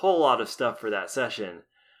whole lot of stuff for that session,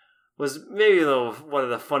 was maybe one of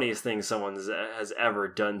the funniest things someone has ever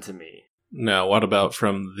done to me. Now, what about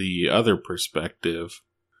from the other perspective?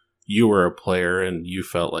 You were a player and you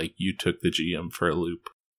felt like you took the GM for a loop.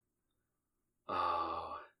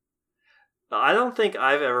 Oh, I don't think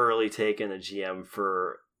I've ever really taken the GM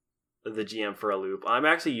for a loop. I'm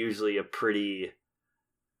actually usually a pretty...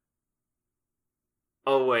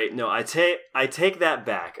 Oh wait, no, I take that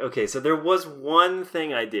back. Okay, so there was one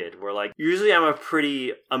thing I did where, like, usually I'm a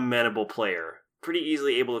pretty amenable player, pretty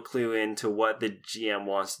easily able to clue into what the GM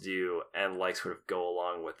wants to do and, like, sort of go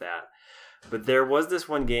along with that. But there was this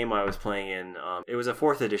one game I was playing in. It was a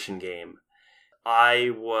 4th edition game. I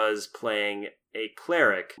was playing a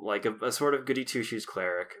cleric, like a sort of goody two-shoes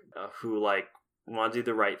cleric, who, like, wanted to do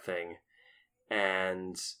the right thing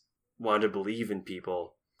and wanted to believe in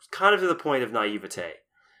people, kind of to the point of naivete.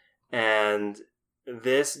 And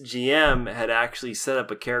this GM had actually set up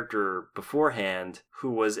a character beforehand who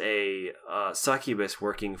was a succubus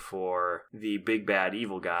working for the big bad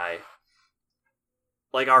evil guy.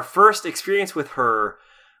 Like, our first experience with her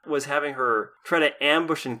was having her try to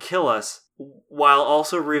ambush and kill us while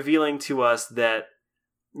also revealing to us that,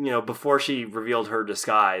 before she revealed her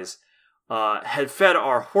disguise, had fed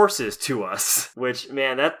our horses to us. Which,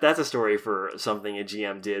 man, that's a story for something a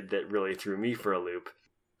GM did that really threw me for a loop.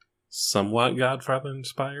 Somewhat Godfather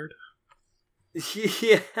inspired?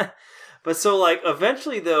 Yeah. But so, like,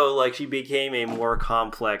 eventually, though, like, she became a more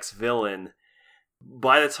complex villain.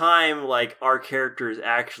 By the time, like, our characters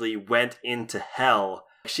actually went into hell,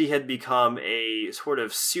 she had become a sort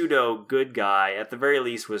of pseudo good guy, at the very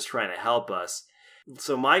least was trying to help us.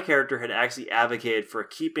 So my character had actually advocated for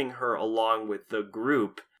keeping her along with the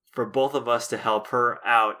group for both of us to help her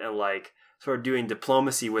out and, like, sort of doing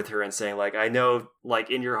diplomacy with her and saying, like, I know,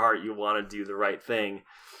 like, in your heart you want to do the right thing.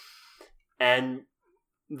 And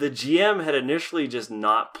the GM had initially just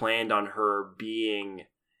not planned on her being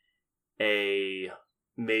a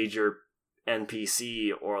major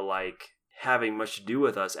NPC or, like, having much to do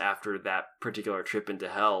with us after that particular trip into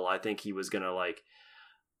hell. I think he was going to, like,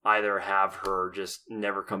 either have her just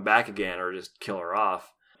never come back again or just kill her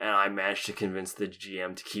off. And I managed to convince the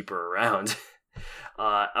GM to keep her around.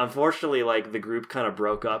 Unfortunately, like, the group kind of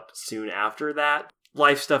broke up soon after that.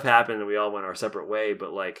 Life stuff happened and we all went our separate way.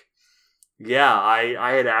 But, like, yeah,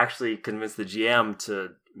 I had actually convinced the GM to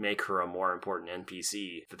make her a more important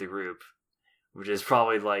NPC for the group. Which is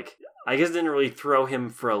probably, like, I guess didn't really throw him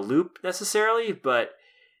for a loop necessarily, but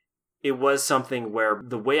it was something where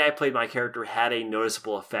the way I played my character had a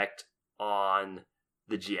noticeable effect on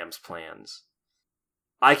the GM's plans.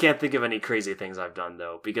 I can't think of any crazy things I've done,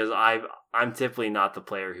 though, because I'm typically not the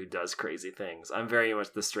player who does crazy things. I'm very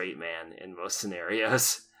much the straight man in most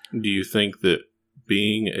scenarios. Do you think that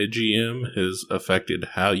being a GM has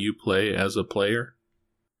affected how you play as a player?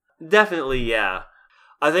 Definitely, yeah.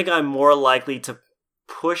 I think I'm more likely to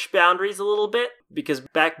push boundaries a little bit, because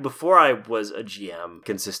back before I was a GM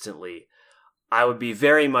consistently, I would be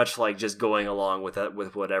very much like just going along with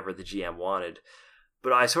whatever the GM wanted.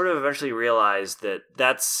 But I sort of eventually realized that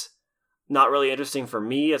that's not really interesting for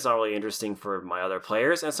me, it's not really interesting for my other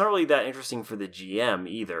players, and it's not really that interesting for the GM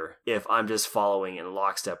either, if I'm just following in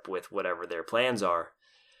lockstep with whatever their plans are.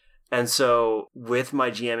 And so, with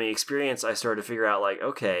my GMing experience, I started to figure out, like,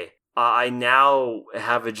 okay, I now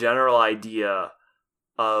have a general idea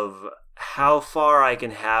of how far I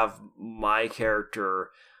can have my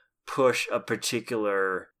character push a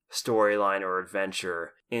particular storyline or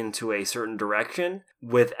adventure into a certain direction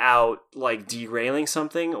without, like, derailing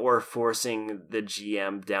something or forcing the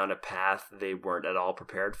GM down a path they weren't at all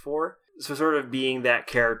prepared for. So sort of being that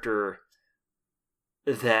character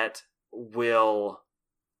that will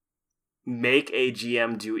make a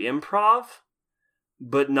GM do improv,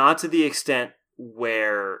 but not to the extent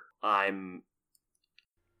where I'm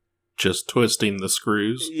Just twisting the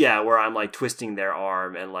screws? Yeah, where I'm like twisting their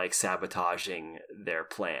arm and like sabotaging their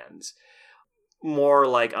plans. More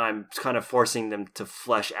like I'm kind of forcing them to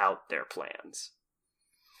flesh out their plans.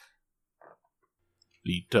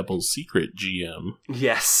 The double secret GM.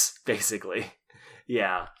 Yes, basically.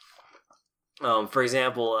 Yeah. For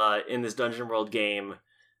example, in this Dungeon World game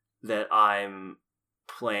that I'm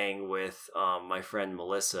playing with my friend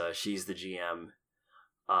Melissa, she's the GM.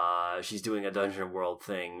 She's doing a Dungeon World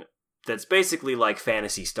thing that's basically like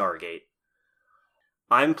Fantasy Stargate.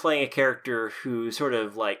 I'm playing a character who sort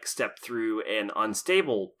of like stepped through an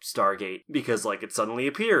unstable Stargate because like it suddenly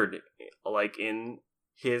appeared like in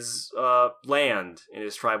his land, in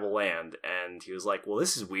his tribal land, and he was like, well,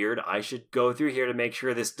 this is weird, I should go through here to make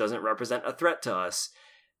sure this doesn't represent a threat to us.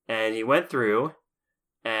 And he went through,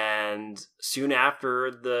 and soon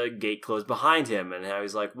after the gate closed behind him, and I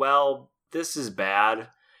was like, well, this is bad.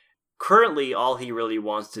 Currently all he really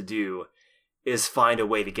wants to do is find a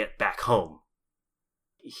way to get back home.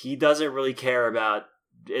 He doesn't really care about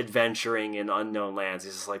adventuring in unknown lands.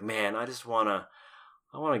 He's just like, man, I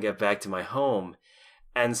want to get back to my home.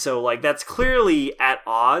 And so, like, that's clearly at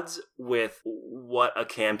odds with what a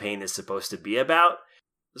campaign is supposed to be about.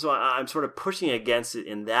 So I'm sort of pushing against it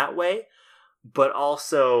in that way. But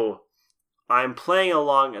also, I'm playing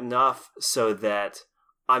along enough so that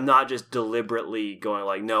I'm not just deliberately going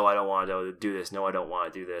like, no, I don't want to do this. No, I don't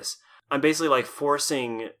want to do this. I'm basically like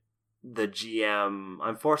forcing the GM,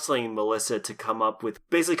 I'm forcing Melissa to come up with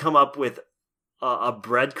a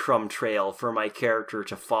breadcrumb trail for my character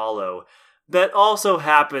to follow that also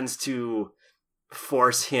happens to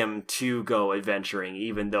force him to go adventuring,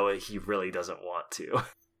 even though he really doesn't want to.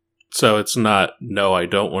 So it's not, no, I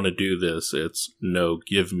don't want to do this. It's, no,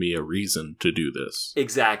 give me a reason to do this.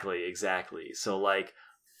 Exactly. So, like,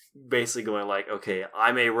 basically going like, okay,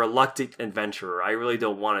 I'm a reluctant adventurer. I really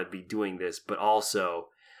don't want to be doing this, but also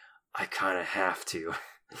I kind of have to.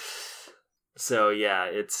 So yeah,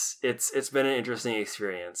 it's been an interesting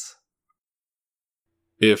experience.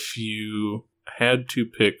 If you had to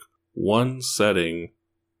pick one setting,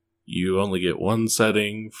 you only get one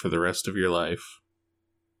setting for the rest of your life.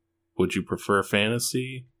 Would you prefer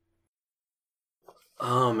fantasy?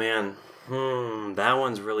 Oh man, that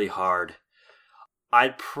one's really hard.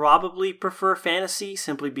 I'd probably prefer fantasy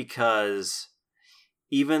simply because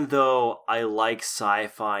even though I like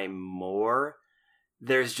sci-fi more,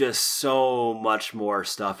 there's just so much more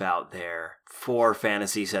stuff out there for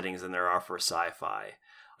fantasy settings than there are for sci-fi.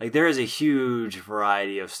 Like, there is a huge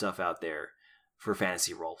variety of stuff out there for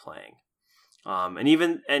fantasy role-playing. And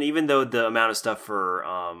even though the amount of stuff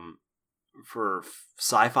for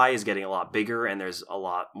sci-fi is getting a lot bigger and there's a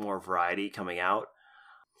lot more variety coming out,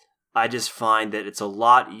 I just find that it's a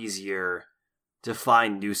lot easier to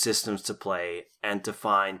find new systems to play and to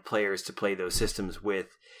find players to play those systems with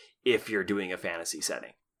if you're doing a fantasy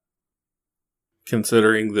setting.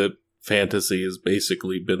 Considering that fantasy has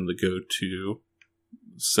basically been the go-to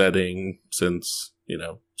setting since,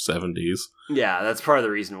 70s. Yeah, that's part of the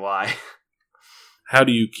reason why. How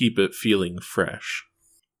do you keep it feeling fresh?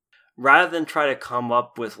 Rather than try to come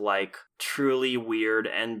up with, like, truly weird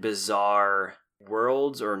and bizarre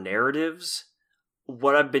worlds or narratives,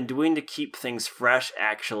 what I've been doing to keep things fresh,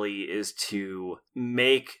 actually, is to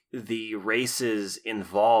make the races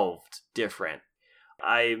involved different.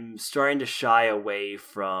 I'm starting to shy away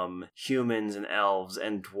from humans and elves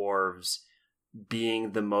and dwarves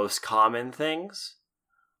being the most common things.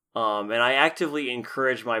 And I actively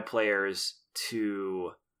encourage my players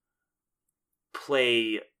to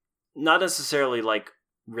play not necessarily like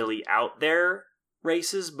really out there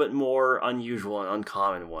races, but more unusual and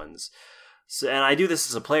uncommon ones. So, and I do this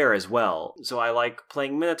as a player as well. So I like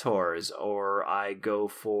playing Minotaurs, or I go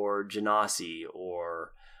for Genasi,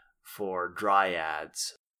 or for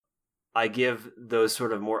Dryads. I give those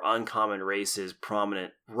sort of more uncommon races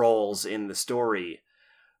prominent roles in the story.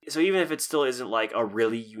 So even if it still isn't like a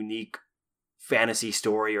really unique fantasy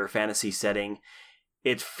story or fantasy setting,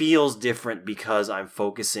 it feels different because I'm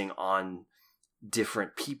focusing on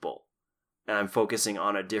different people. And I'm focusing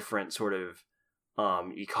on a different sort of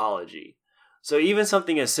ecology. So even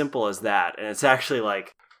something as simple as that, and it's actually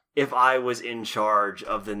like, if I was in charge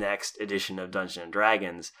of the next edition of Dungeons &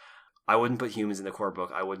 Dragons, I wouldn't put humans in the core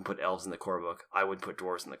book, I wouldn't put elves in the core book, I wouldn't put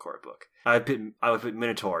dwarves in the core book. I would put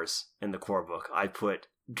minotaurs in the core book, I'd put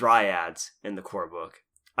dryads in the core book,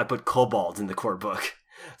 I'd put kobolds in the core book.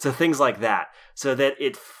 So things like that, so that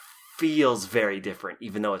it feels very different,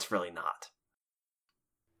 even though it's really not.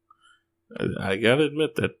 I gotta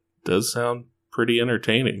admit, that does sound pretty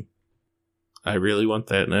entertaining. I really want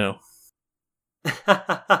that now.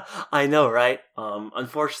 I know, right?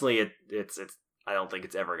 Unfortunately, it's I don't think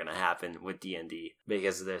it's ever going to happen with D&D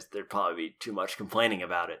because there'd probably be too much complaining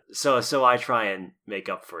about it. So I try and make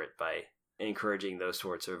up for it by encouraging those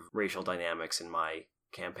sorts of racial dynamics in my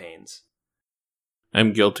campaigns.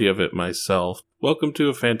 I'm guilty of it myself. Welcome to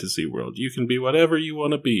a fantasy world. You can be whatever you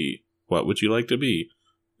want to be. What would you like to be?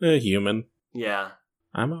 A human. Yeah.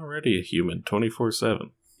 I'm already a human,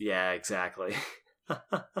 24/7. Yeah, exactly.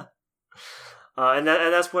 And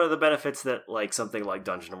that's one of the benefits that like something like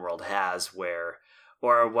Dungeon World has, where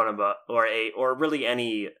or really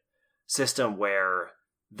any system where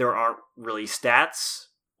there aren't really stats,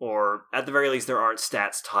 or at the very least there aren't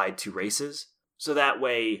stats tied to races. So that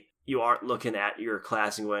way you aren't looking at your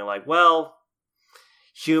class and going like, well,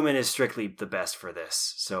 human is strictly the best for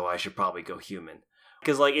this, so I should probably go human.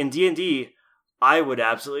 Because like in D&D, I would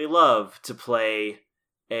absolutely love to play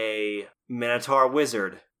a Minotaur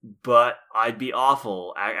wizard, but I'd be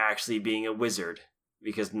awful at actually being a wizard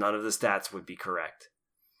because none of the stats would be correct.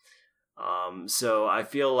 So I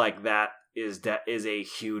feel like that is a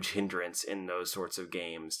huge hindrance in those sorts of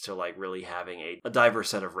games to like really having a diverse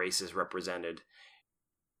set of races represented.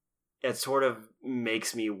 It sort of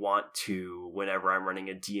makes me want to, whenever I'm running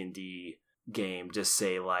a D&D game, just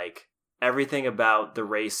say like everything about the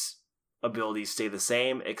race abilities stay the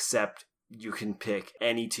same, except you can pick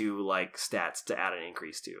any two like stats to add an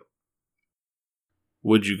increase to.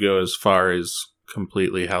 Would you go as far as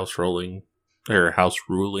completely house ruling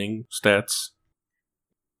stats?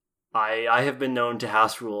 I have been known to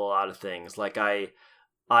house rule a lot of things. Like I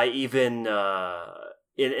even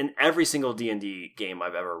in every single D&D game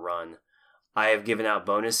I've ever run, I have given out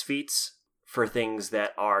bonus feats for things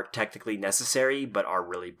that are technically necessary but are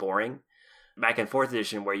really boring. Back in 4th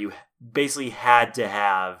edition, where you basically had to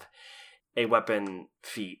have a weapon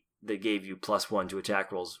feat that gave you +1 to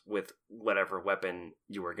attack rolls with whatever weapon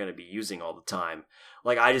you were going to be using all the time.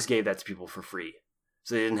 Like, I just gave that to people for free.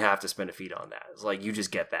 So they didn't have to spend a feat on that. It's like, you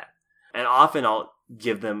just get that. And often I'll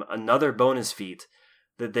give them another bonus feat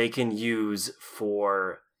that they can use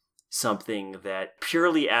for something that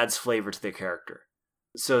purely adds flavor to their character.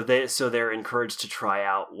 So they're encouraged to try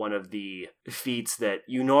out one of the feats that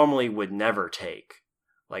you normally would never take,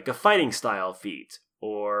 like a fighting style feat,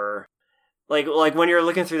 or like when you're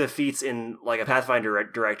looking through the feats in like a Pathfinder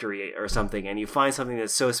directory or something, and you find something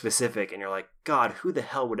that's so specific, and you're like, God, who the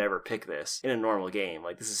hell would ever pick this in a normal game?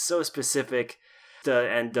 Like, this is so specific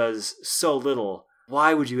and does so little.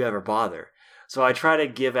 Why would you ever bother? So I try to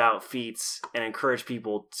give out feats and encourage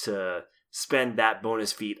people to spend that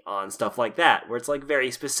bonus feat on stuff like that, where it's like very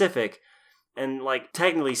specific and like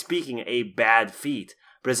technically speaking a bad feat,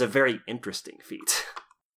 but it's a very interesting feat.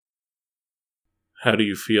 How do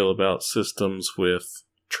you feel about systems with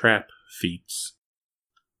trap feats?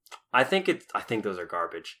 I think those are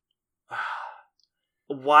garbage.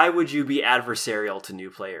 Why would you be adversarial to new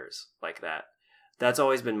players like that? That's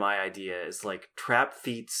always been my idea. It's like trap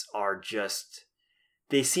feats are just,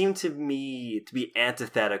 they seem to me to be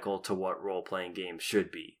antithetical to what role-playing games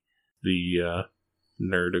should be. The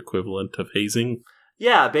nerd equivalent of hazing?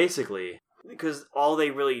 Yeah, basically. Because all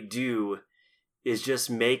they really do is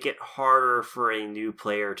just make it harder for a new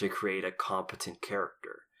player to create a competent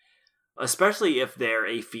character. Especially if they're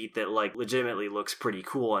a feat that like legitimately looks pretty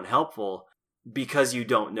cool and helpful, because you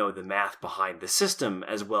don't know the math behind the system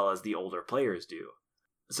as well as the older players do.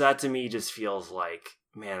 So that to me just feels like,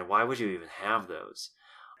 man, why would you even have those?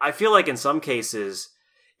 I feel like in some cases,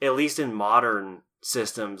 at least in modern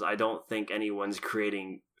systems, I don't think anyone's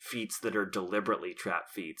creating feats that are deliberately trap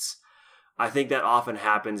feats. I think that often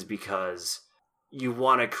happens because you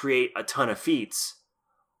want to create a ton of feats,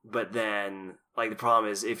 but then, like, the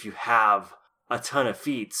problem is if you have a ton of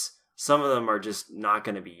feats, some of them are just not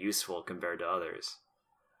going to be useful compared to others.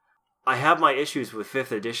 I have my issues with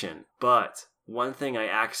 5th edition, but one thing I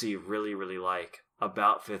actually really, really like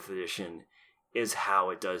about 5th edition is how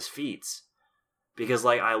it does feats. Because,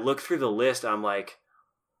 like, I look through the list, I'm like,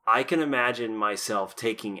 I can imagine myself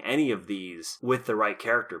taking any of these with the right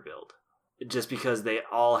character build. Just because they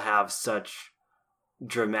all have such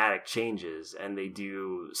dramatic changes and they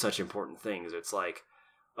do such important things. It's like,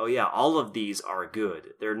 oh yeah, all of these are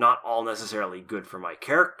good. They're not all necessarily good for my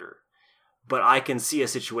character, but I can see a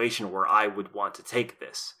situation where I would want to take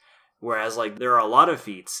this. Whereas, like, there are a lot of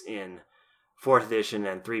feats in 4th edition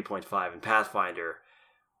and 3.5 and Pathfinder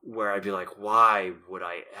where I'd be like, why would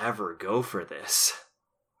I ever go for this?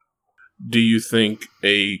 Do you think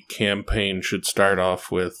a campaign should start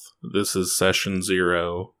off with, this is session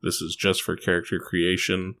 0, this is just for character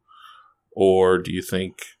creation? Or do you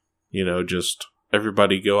think, just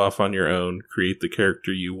everybody go off on your own, create the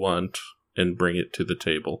character you want, and bring it to the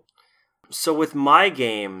table? So with my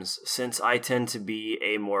games, since I tend to be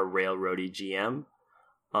a more railroady GM,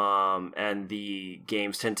 and the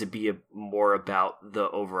games tend to be more about the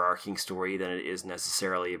overarching story than it is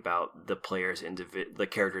necessarily about the the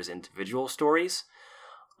characters' individual stories.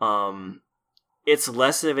 It's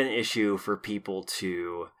less of an issue for people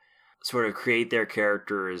to sort of create their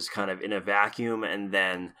characters kind of in a vacuum and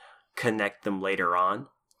then connect them later on.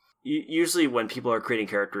 Usually when people are creating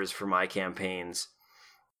characters for my campaigns,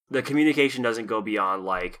 the communication doesn't go beyond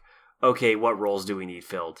like, okay, what roles do we need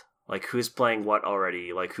filled? Like, who's playing what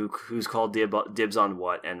already? Like, who's called dibs on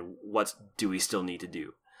what, and what do we still need to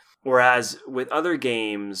do? Whereas with other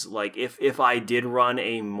games, like if I did run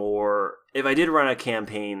a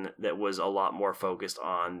campaign that was a lot more focused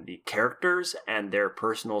on the characters and their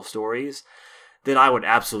personal stories, then I would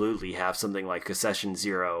absolutely have something like a Session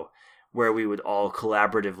Zero, where we would all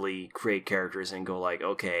collaboratively create characters and go like,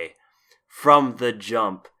 okay, from the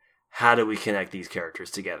jump, how do we connect these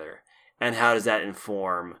characters together? And how does that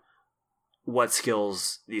inform what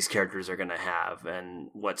skills these characters are going to have, and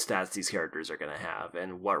what stats these characters are going to have,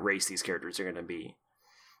 and what race these characters are going to be,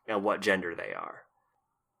 and what gender they are.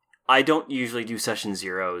 I don't usually do Session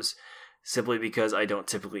Zeros simply because I don't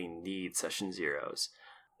typically need Session Zeros.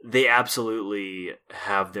 They absolutely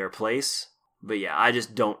have their place, but yeah, I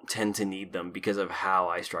just don't tend to need them because of how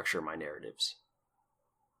I structure my narratives.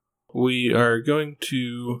 We are going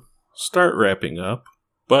to start wrapping up,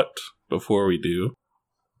 but before we do,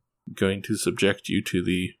 I'm going to subject you to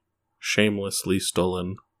the shamelessly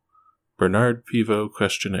stolen Bernard Pivot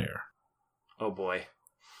questionnaire. Oh boy.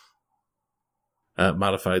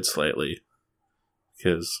 Modified slightly,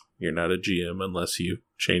 because you're not a GM unless you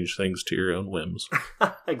change things to your own whims.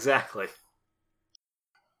 Exactly.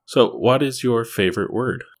 So, what is your favorite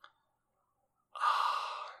word?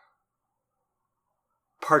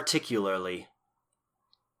 Particularly.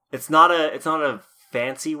 It's not a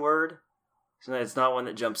fancy word. It's not one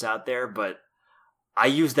that jumps out there, but I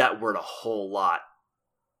use that word a whole lot.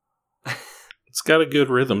 It's got a good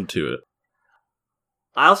rhythm to it.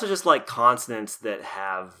 I also just like consonants that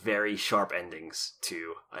have very sharp endings,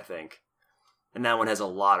 too, I think. And that one has a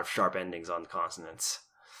lot of sharp endings on consonants.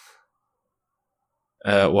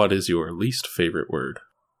 What is your least favorite word?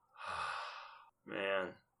 Man.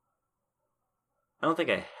 I don't think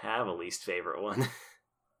I have a least favorite one.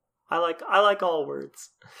 I like all words.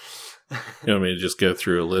 You want me to just go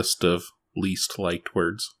through a list of least liked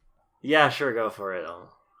words? Yeah, sure, go for it.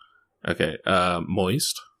 Okay,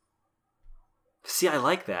 moist. See, I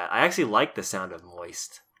like that. I actually like the sound of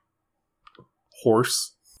moist.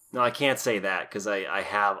 Horse. No, I can't say that because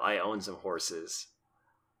I own some horses.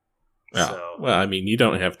 Oh, So. Well, I mean, you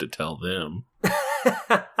don't have to tell them.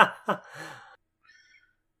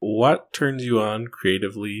 What turns you on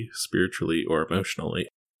creatively, spiritually, or emotionally?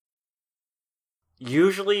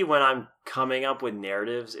 Usually when I'm coming up with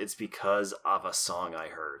narratives, it's because of a song I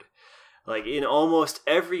heard. Like, in almost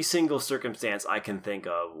every single circumstance I can think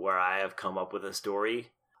of where I have come up with a story,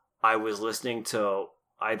 I was listening to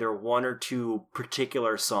either one or two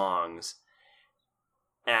particular songs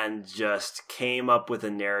and just came up with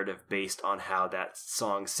a narrative based on how that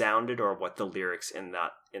song sounded or what the lyrics in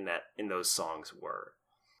those songs were.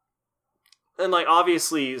 And like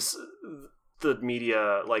obviously the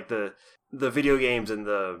media, like the video games and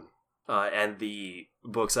the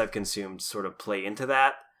books I've consumed sort of play into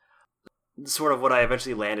that. Sort of what I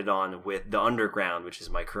eventually landed on with The Underground, which is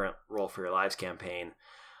my current Roll for Your Lives campaign.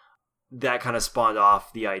 That kind of spawned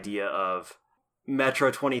off the idea of Metro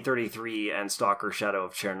 2033 and Stalker Shadow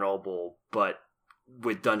of Chernobyl, but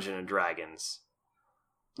with Dungeons and Dragons.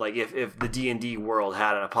 Like if the D&D world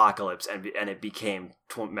had an apocalypse and it became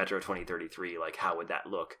Metro 2033, like how would that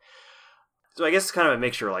look? So I guess it's kind of a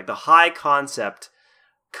mixture. Like the high concept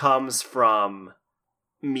comes from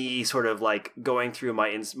me sort of like going through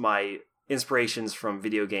my inspirations from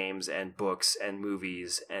video games and books and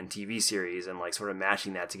movies and TV series and like sort of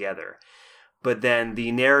mashing that together. But then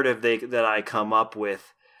the narrative that I come up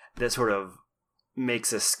with that sort of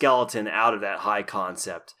makes a skeleton out of that high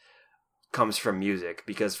concept comes from music,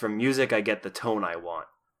 because from music I get the tone I want.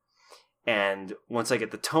 And once I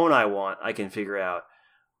get the tone I want, I can figure out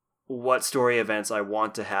what story events I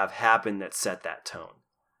want to have happen that set that tone.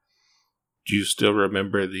 Do you still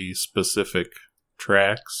remember the specific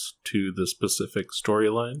tracks to the specific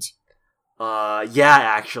storylines? Yeah,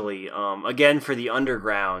 actually. Again, for The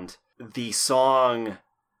Underground, the song,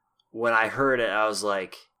 when I heard it, I was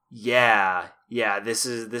like, yeah, this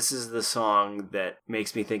is the song that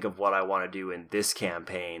makes me think of what I want to do in this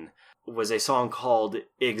campaign. It was a song called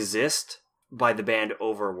Exist by the band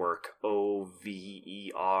Overwork, Overwerk.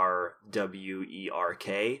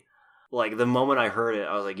 Like, the moment I heard it,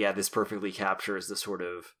 I was like, yeah, this perfectly captures the sort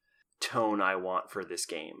of tone I want for this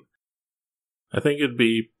game. I think it'd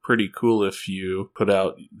be pretty cool if you put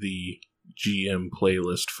out the GM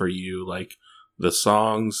playlist for you, like the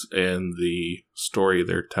songs and the story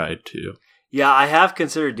they're tied to. Yeah, I have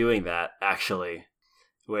considered doing that, actually,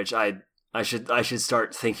 which I should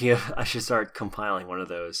start thinking of. I should start compiling one of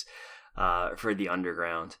those for the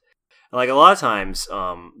Underground. Like, a lot of times,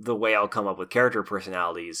 the way I'll come up with character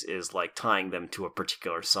personalities is like tying them to a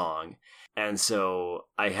particular song. And so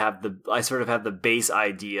I sort of have the base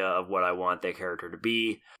idea of what I want that character to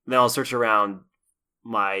be. Then I'll search around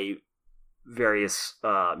my various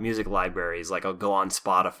music libraries. Like, I'll go on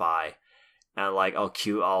Spotify and like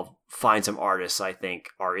I'll find some artists I think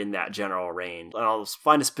are in that general range. And I'll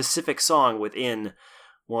find a specific song within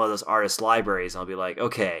one of those artist libraries. And I'll be like,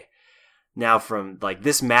 okay, now from like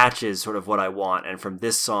this matches sort of what I want, and from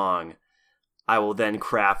this song I will then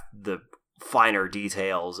craft the finer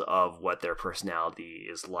details of what their personality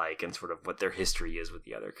is like and sort of what their history is with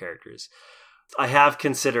the other characters. I have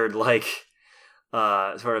considered like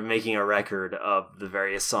sort of making a record of the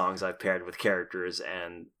various songs I've paired with characters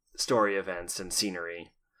and story events and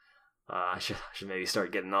scenery. I should maybe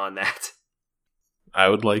start getting on that. I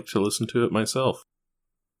would like to listen to it myself.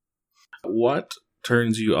 What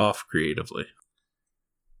turns you off creatively?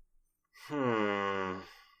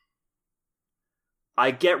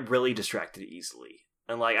 I get really distracted easily.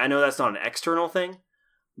 And like, I know that's not an external thing,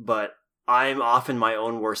 but I'm often my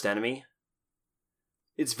own worst enemy.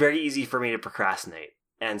 It's very easy for me to procrastinate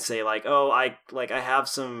and say like, oh, I have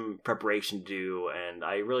some preparation to do and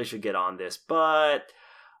I really should get on this, but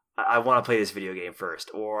I want to play this video game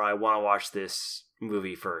first, or I want to watch this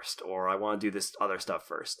movie first, or I want to do this other stuff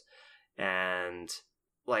first. And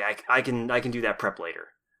like, I can do that prep later.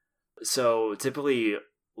 So typically,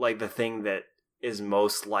 like, the thing that is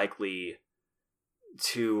most likely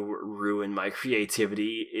to ruin my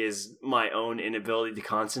creativity is my own inability to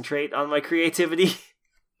concentrate on my creativity.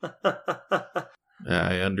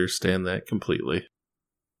 I understand that completely.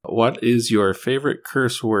 What is your favorite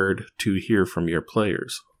curse word to hear from your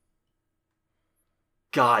players?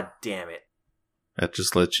 God damn it. That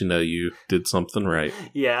just lets you know you did something right.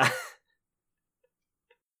 Yeah.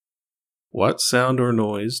 What sound or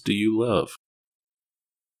noise do you love?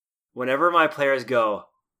 Whenever my players go,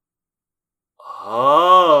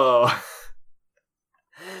 oh,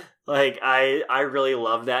 like, I really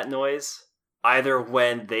love that noise. Either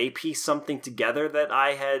when they piece something together that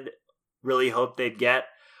I had really hoped they'd get,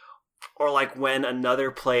 or like when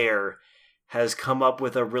another player has come up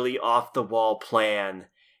with a really off-the-wall plan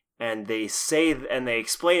and they explain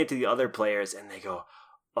it to the other players and they go,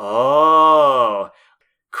 oh,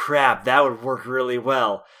 crap, that would work really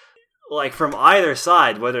well. Like, from either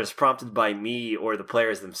side, whether it's prompted by me or the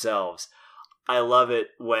players themselves, I love it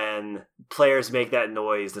when players make that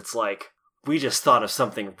noise that's like, we just thought of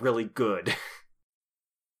something really good.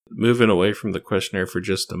 Moving away from the questionnaire for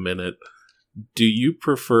just a minute, do you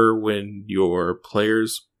prefer when your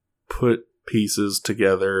players put pieces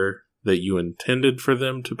together that you intended for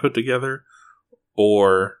them to put together,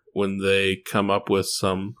 or when they come up with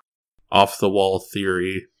some off-the-wall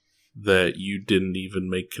theory that you didn't even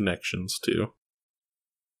make connections to?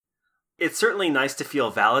 It's certainly nice to feel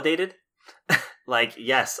validated. Like,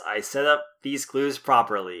 yes, I set up these clues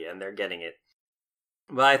properly and they're getting it.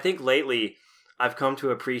 But I think lately I've come to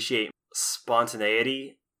appreciate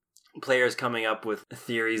spontaneity. Players coming up with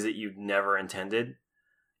theories that you'd never intended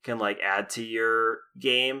can like add to your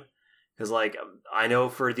game. Because like, I know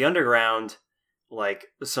for the Underground, like,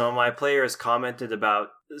 some of my players commented about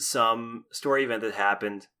some story event that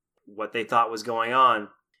happened, what they thought was going on,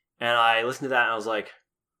 and I listened to that and I was like,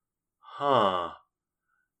 huh,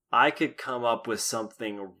 I could come up with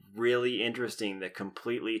something really interesting that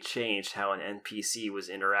completely changed how an NPC was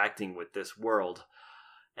interacting with this world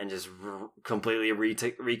and just completely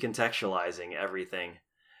recontextualizing everything.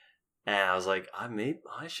 And I was like,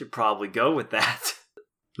 I should probably go with that.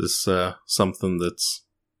 This something that's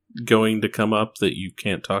going to come up that you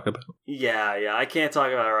can't talk about? Yeah, I can't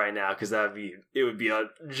talk about it right now because it would be a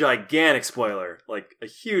gigantic spoiler, like a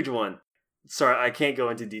huge one. Sorry, I can't go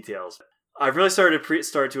into details. I've really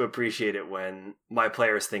started to appreciate it when my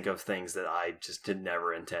players think of things that I just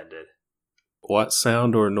never intended. What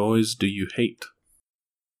sound or noise do you hate?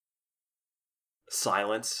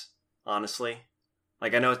 Silence, honestly.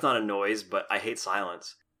 Like, I know it's not a noise, but I hate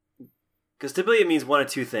silence. Because typically it means one of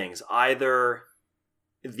two things. Either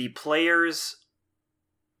the players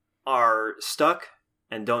are stuck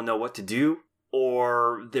and don't know what to do,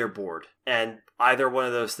 or they're bored. And either one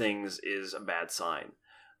of those things is a bad sign.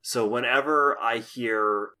 So whenever I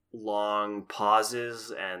hear long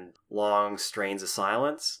pauses and long strains of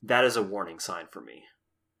silence, that is a warning sign for me.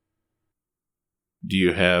 Do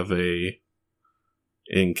you have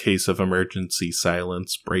in case of emergency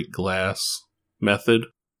silence, break glass method?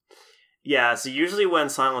 Yeah, so usually when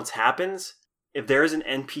silence happens, if there is an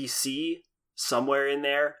NPC somewhere in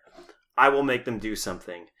there, I will make them do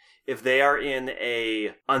something. If they are in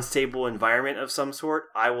a unstable environment of some sort,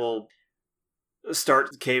 I will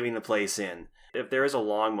start caving the place in. If there is a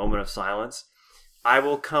long moment of silence, I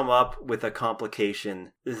will come up with a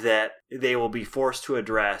complication that they will be forced to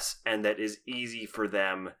address and that is easy for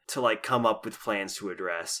them to like come up with plans to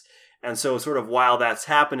address. And so sort of while that's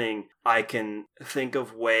happening, I can think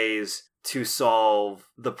of ways to solve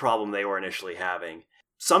the problem they were initially having.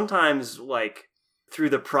 Sometimes like through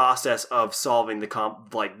the process of solving the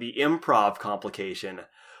improv complication,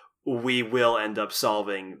 we will end up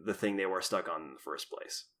solving the thing they were stuck on in the first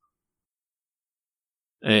place.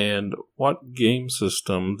 And what game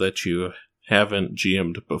system that you haven't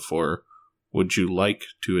GM'd before would you like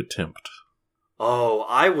to attempt? Oh,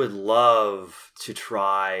 I would love to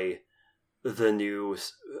try the new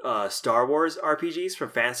Star Wars RPGs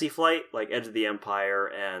from Fantasy Flight, like Edge of the Empire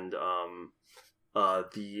and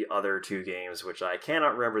the other two games, which I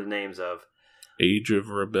cannot remember the names of. Age of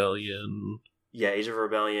Rebellion. Yeah, Age of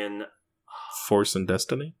Rebellion. Force and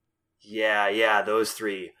Destiny? Yeah, those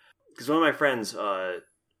three. Because one of my friends,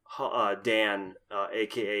 Dan,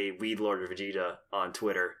 a.k.a. Weed Lord Vegeta on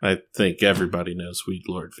Twitter. I think everybody knows Weed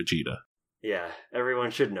Lord Vegeta. Yeah, everyone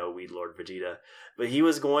should know Weed Lord Vegeta. But he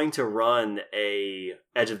was going to run a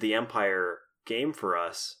Edge of the Empire game for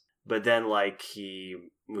us. But then, like, he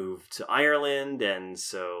moved to Ireland, and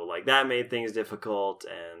so, like, that made things difficult,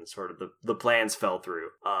 and sort of the plans fell through,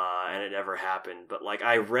 and it never happened. But, like,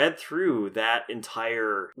 I read through that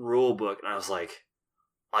entire rule book, and I was like,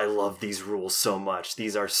 I love these rules so much.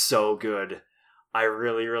 These are so good. I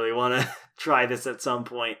really, really want to try this at some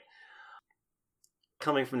point.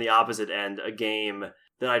 Coming from the opposite end, a game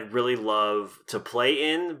that I'd really love to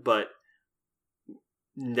play in, but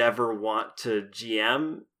never want to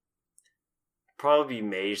GM, probably be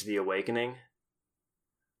Mage the Awakening.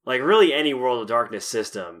 Like, really any World of Darkness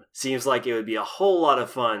system seems like it would be a whole lot of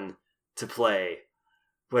fun to play.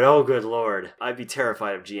 But oh good lord, I'd be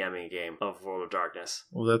terrified of GMing a game of World of Darkness.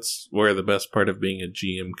 Well, that's where the best part of being a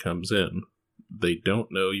GM comes in. They don't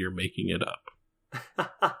know you're making it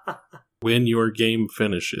up. When your game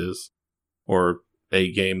finishes, or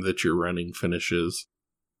a game that you're running finishes,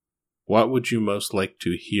 what would you most like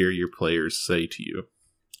to hear your players say to you?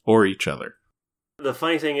 Or each other? The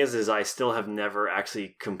funny thing is I still have never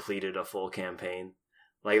actually completed a full campaign.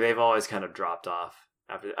 Like, they've always kind of dropped off.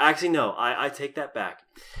 Actually, no, I take that back.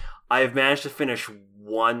 I have managed to finish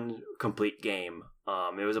one complete game.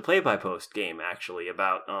 It was a play-by-post game, actually,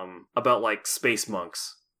 about like space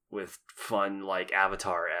monks with fun, like,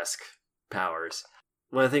 Avatar-esque powers.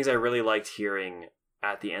 One of the things I really liked hearing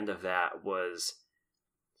at the end of that was,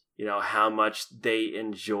 you know, how much they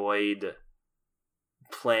enjoyed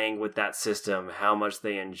playing with that system, how much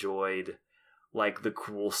they enjoyed, like, the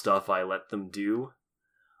cool stuff I let them do.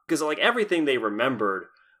 Because, like, everything they remembered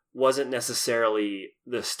wasn't necessarily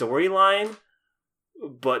the storyline,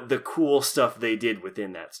 but the cool stuff they did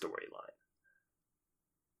within that storyline.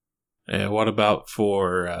 And what about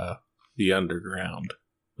for the Underground?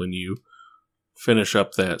 When you finish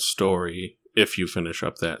up that story, if you finish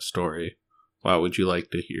up that story, what would you like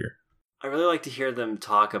to hear? I really like to hear them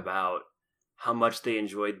talk about how much they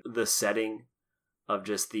enjoyed the setting of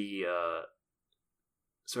just the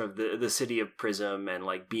sort of the city of Prism, and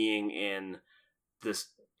like being in this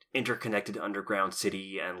interconnected underground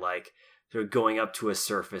city, and like sort of going up to a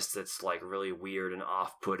surface that's like really weird and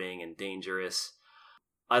off-putting and dangerous.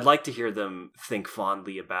 I'd like to hear them think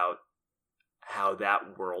fondly about how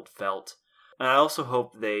that world felt. And I also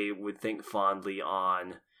hope they would think fondly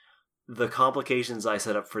on the complications I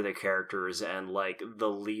set up for their characters, and like the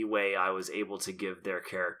leeway I was able to give their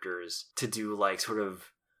characters to do like sort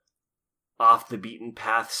of off the beaten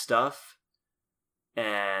path stuff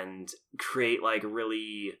and create like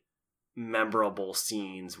really memorable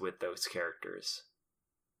scenes with those characters.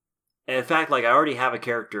 And in fact, like, I already have a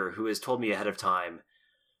character who has told me ahead of time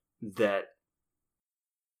that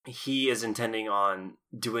he is intending on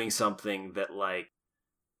doing something that, like,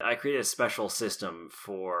 I created a special system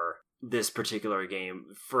for this particular game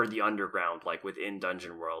for the Underground, like within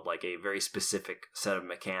Dungeon World, like a very specific set of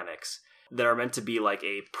mechanics that are meant to be like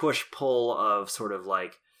a push-pull of sort of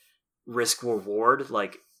like risk-reward.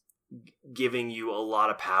 Like, giving you a lot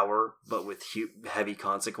of power, but with heavy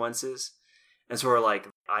consequences. And sort of like,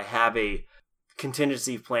 I have a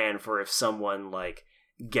contingency plan for if someone like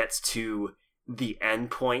gets to the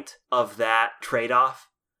end point of that trade-off.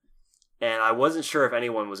 And I wasn't sure if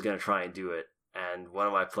anyone was going to try and do it. And one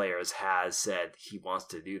of my players has said he wants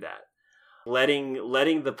to do that.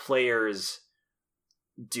 Letting the players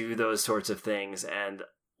do those sorts of things and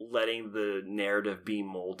letting the narrative be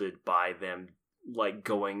molded by them, like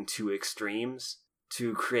going to extremes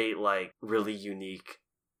to create like really unique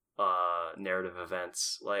narrative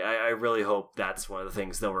events. Like I really hope that's one of the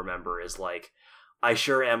things they'll remember is like, I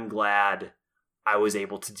sure am glad I was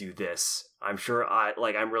able to do this. I'm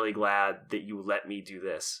really glad that you let me do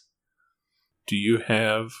this. Do you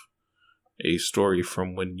have a story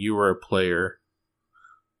from when you were a player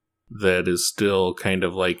that is still kind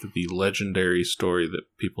of like the legendary story that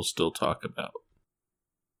people still talk about?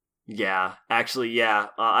 Yeah, actually, yeah.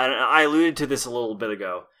 I alluded to this a little bit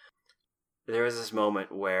ago. There was this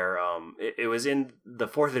moment where it was in the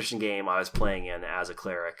 4th edition game I was playing in as a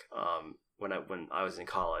cleric when I was in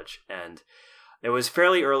college, and it was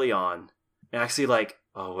fairly early on. And actually, like,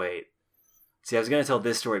 oh wait, see, I was going to tell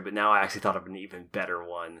this story, but now I actually thought of an even better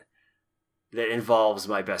one that involves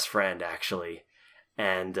my best friend, actually.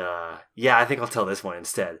 And yeah, I think I'll tell this one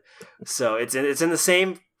instead. So it's in the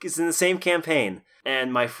same campaign,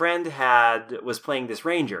 and my friend was playing this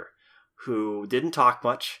ranger who didn't talk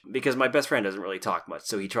much, because my best friend doesn't really talk much,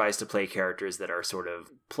 so he tries to play characters that are sort of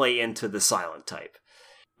play into the silent type.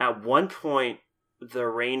 At one point, the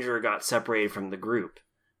ranger got separated from the group.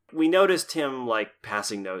 We noticed him like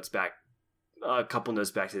passing notes back, a couple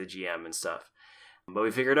notes back to the GM and stuff. But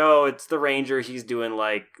we figured, oh, it's the ranger, he's doing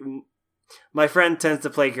like... My friend tends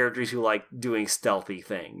to play characters who like doing stealthy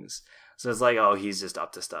things. So it's like, oh, he's just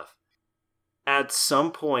up to stuff. At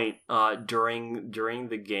some point during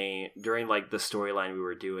the game, during like the storyline we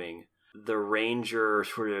were doing, the ranger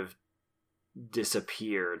sort of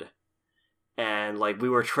disappeared. And like we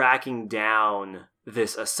were tracking down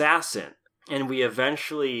this assassin, and we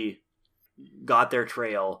eventually got their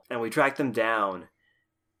trail and we tracked them down.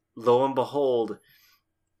 Lo and behold,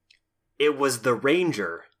 it was the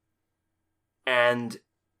ranger. And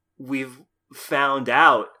we've found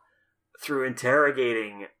out through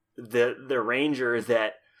interrogating the ranger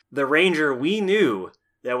that the ranger we knew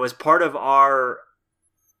that was part of our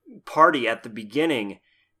party at the beginning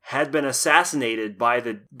had been assassinated by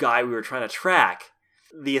the guy we were trying to track.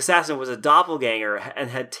 The assassin was a doppelganger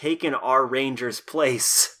and had taken our ranger's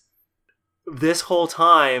place. This whole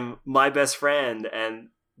time, my best friend and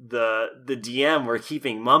the DM were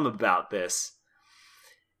keeping mum about this.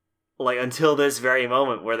 Like, until this very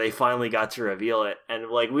moment where they finally got to reveal it. And,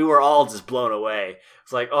 like, we were all just blown away.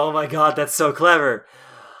 It's like, oh my god, that's so clever!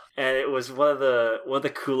 And it was one of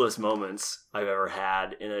the coolest moments I've ever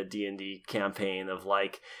had in a D&D campaign of,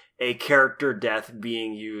 like, a character death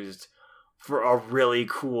being used for a really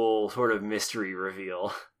cool sort of mystery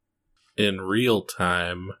reveal. In real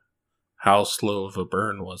time, how slow of a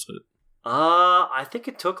burn was it? I think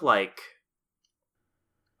it took like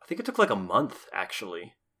a month,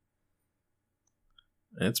 actually.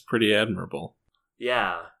 It's pretty admirable.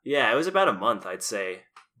 Yeah, it was about a month, I'd say,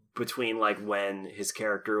 between like when his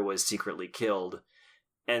character was secretly killed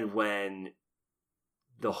and when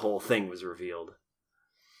the whole thing was revealed.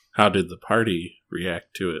 How did the party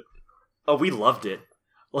react to it? Oh, we loved it.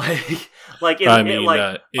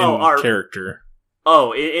 Character.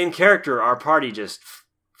 Oh, in character, our party just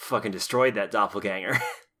fucking destroyed that doppelganger.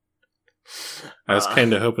 I was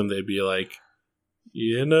kind of hoping they'd be like,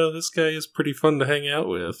 this guy is pretty fun to hang out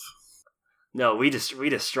with. No, we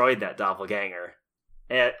destroyed that doppelganger.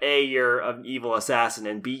 A, you're an evil assassin,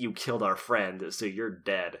 and B, you killed our friend, so you're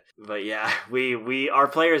dead. But yeah, our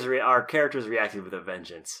characters reacted with a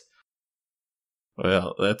vengeance.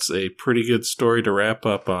 Well, that's a pretty good story to wrap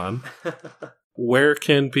up on. Where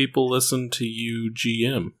can people listen to you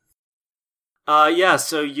GM?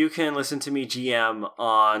 So you can listen to me GM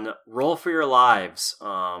on Roll for Your Lives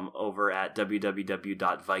over at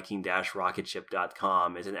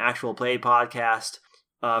www.viking-rocketship.com. It's an actual play podcast.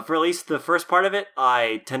 For at least the first part of it,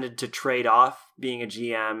 I tended to trade off being a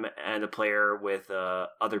GM and a player with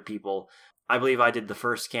other people. I believe I did the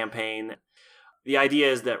first campaign. The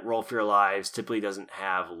idea is that Roll for Your Lives typically doesn't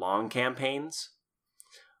have long campaigns.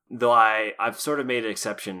 Though I've sort of made an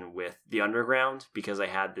exception with The Underground because I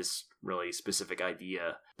had this really specific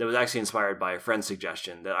idea that was actually inspired by a friend's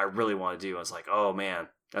suggestion that I really want to do. I was like, oh man,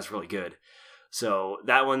 that's really good. So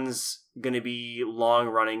that one's going to be long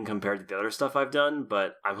running compared to the other stuff I've done,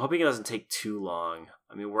 but I'm hoping it doesn't take too long.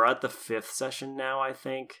 I mean, we're at the 5th session now, I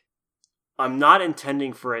think. I'm not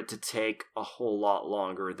intending for it to take a whole lot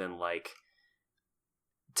longer than like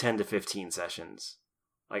 10 to 15 sessions.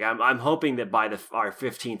 Like I'm hoping that by our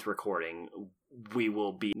 15th recording, we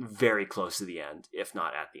will be very close to the end, if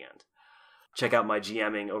not at the end. Check out my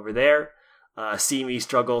GMing over there. See me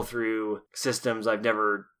struggle through systems I've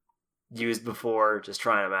never used before, just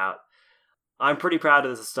trying them out. I'm pretty proud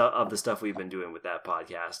of the stuff we've been doing with that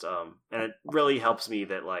podcast, and it really helps me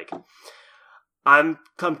that like I'm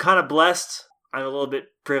kind of blessed. I'm a little bit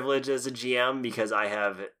privileged as a GM because I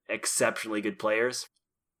have exceptionally good players.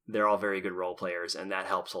 They're all very good role players, and that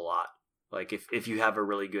helps a lot. Like if you have a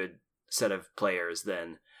really good set of players,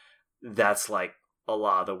 then that's like a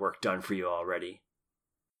lot of the work done for you already.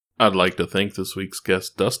 I'd like to thank this week's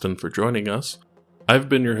guest, Dustin, for joining us. I've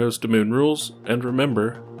been your host, Moon Rules, and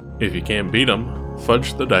remember, if you can't beat 'em,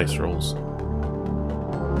 fudge the dice rolls.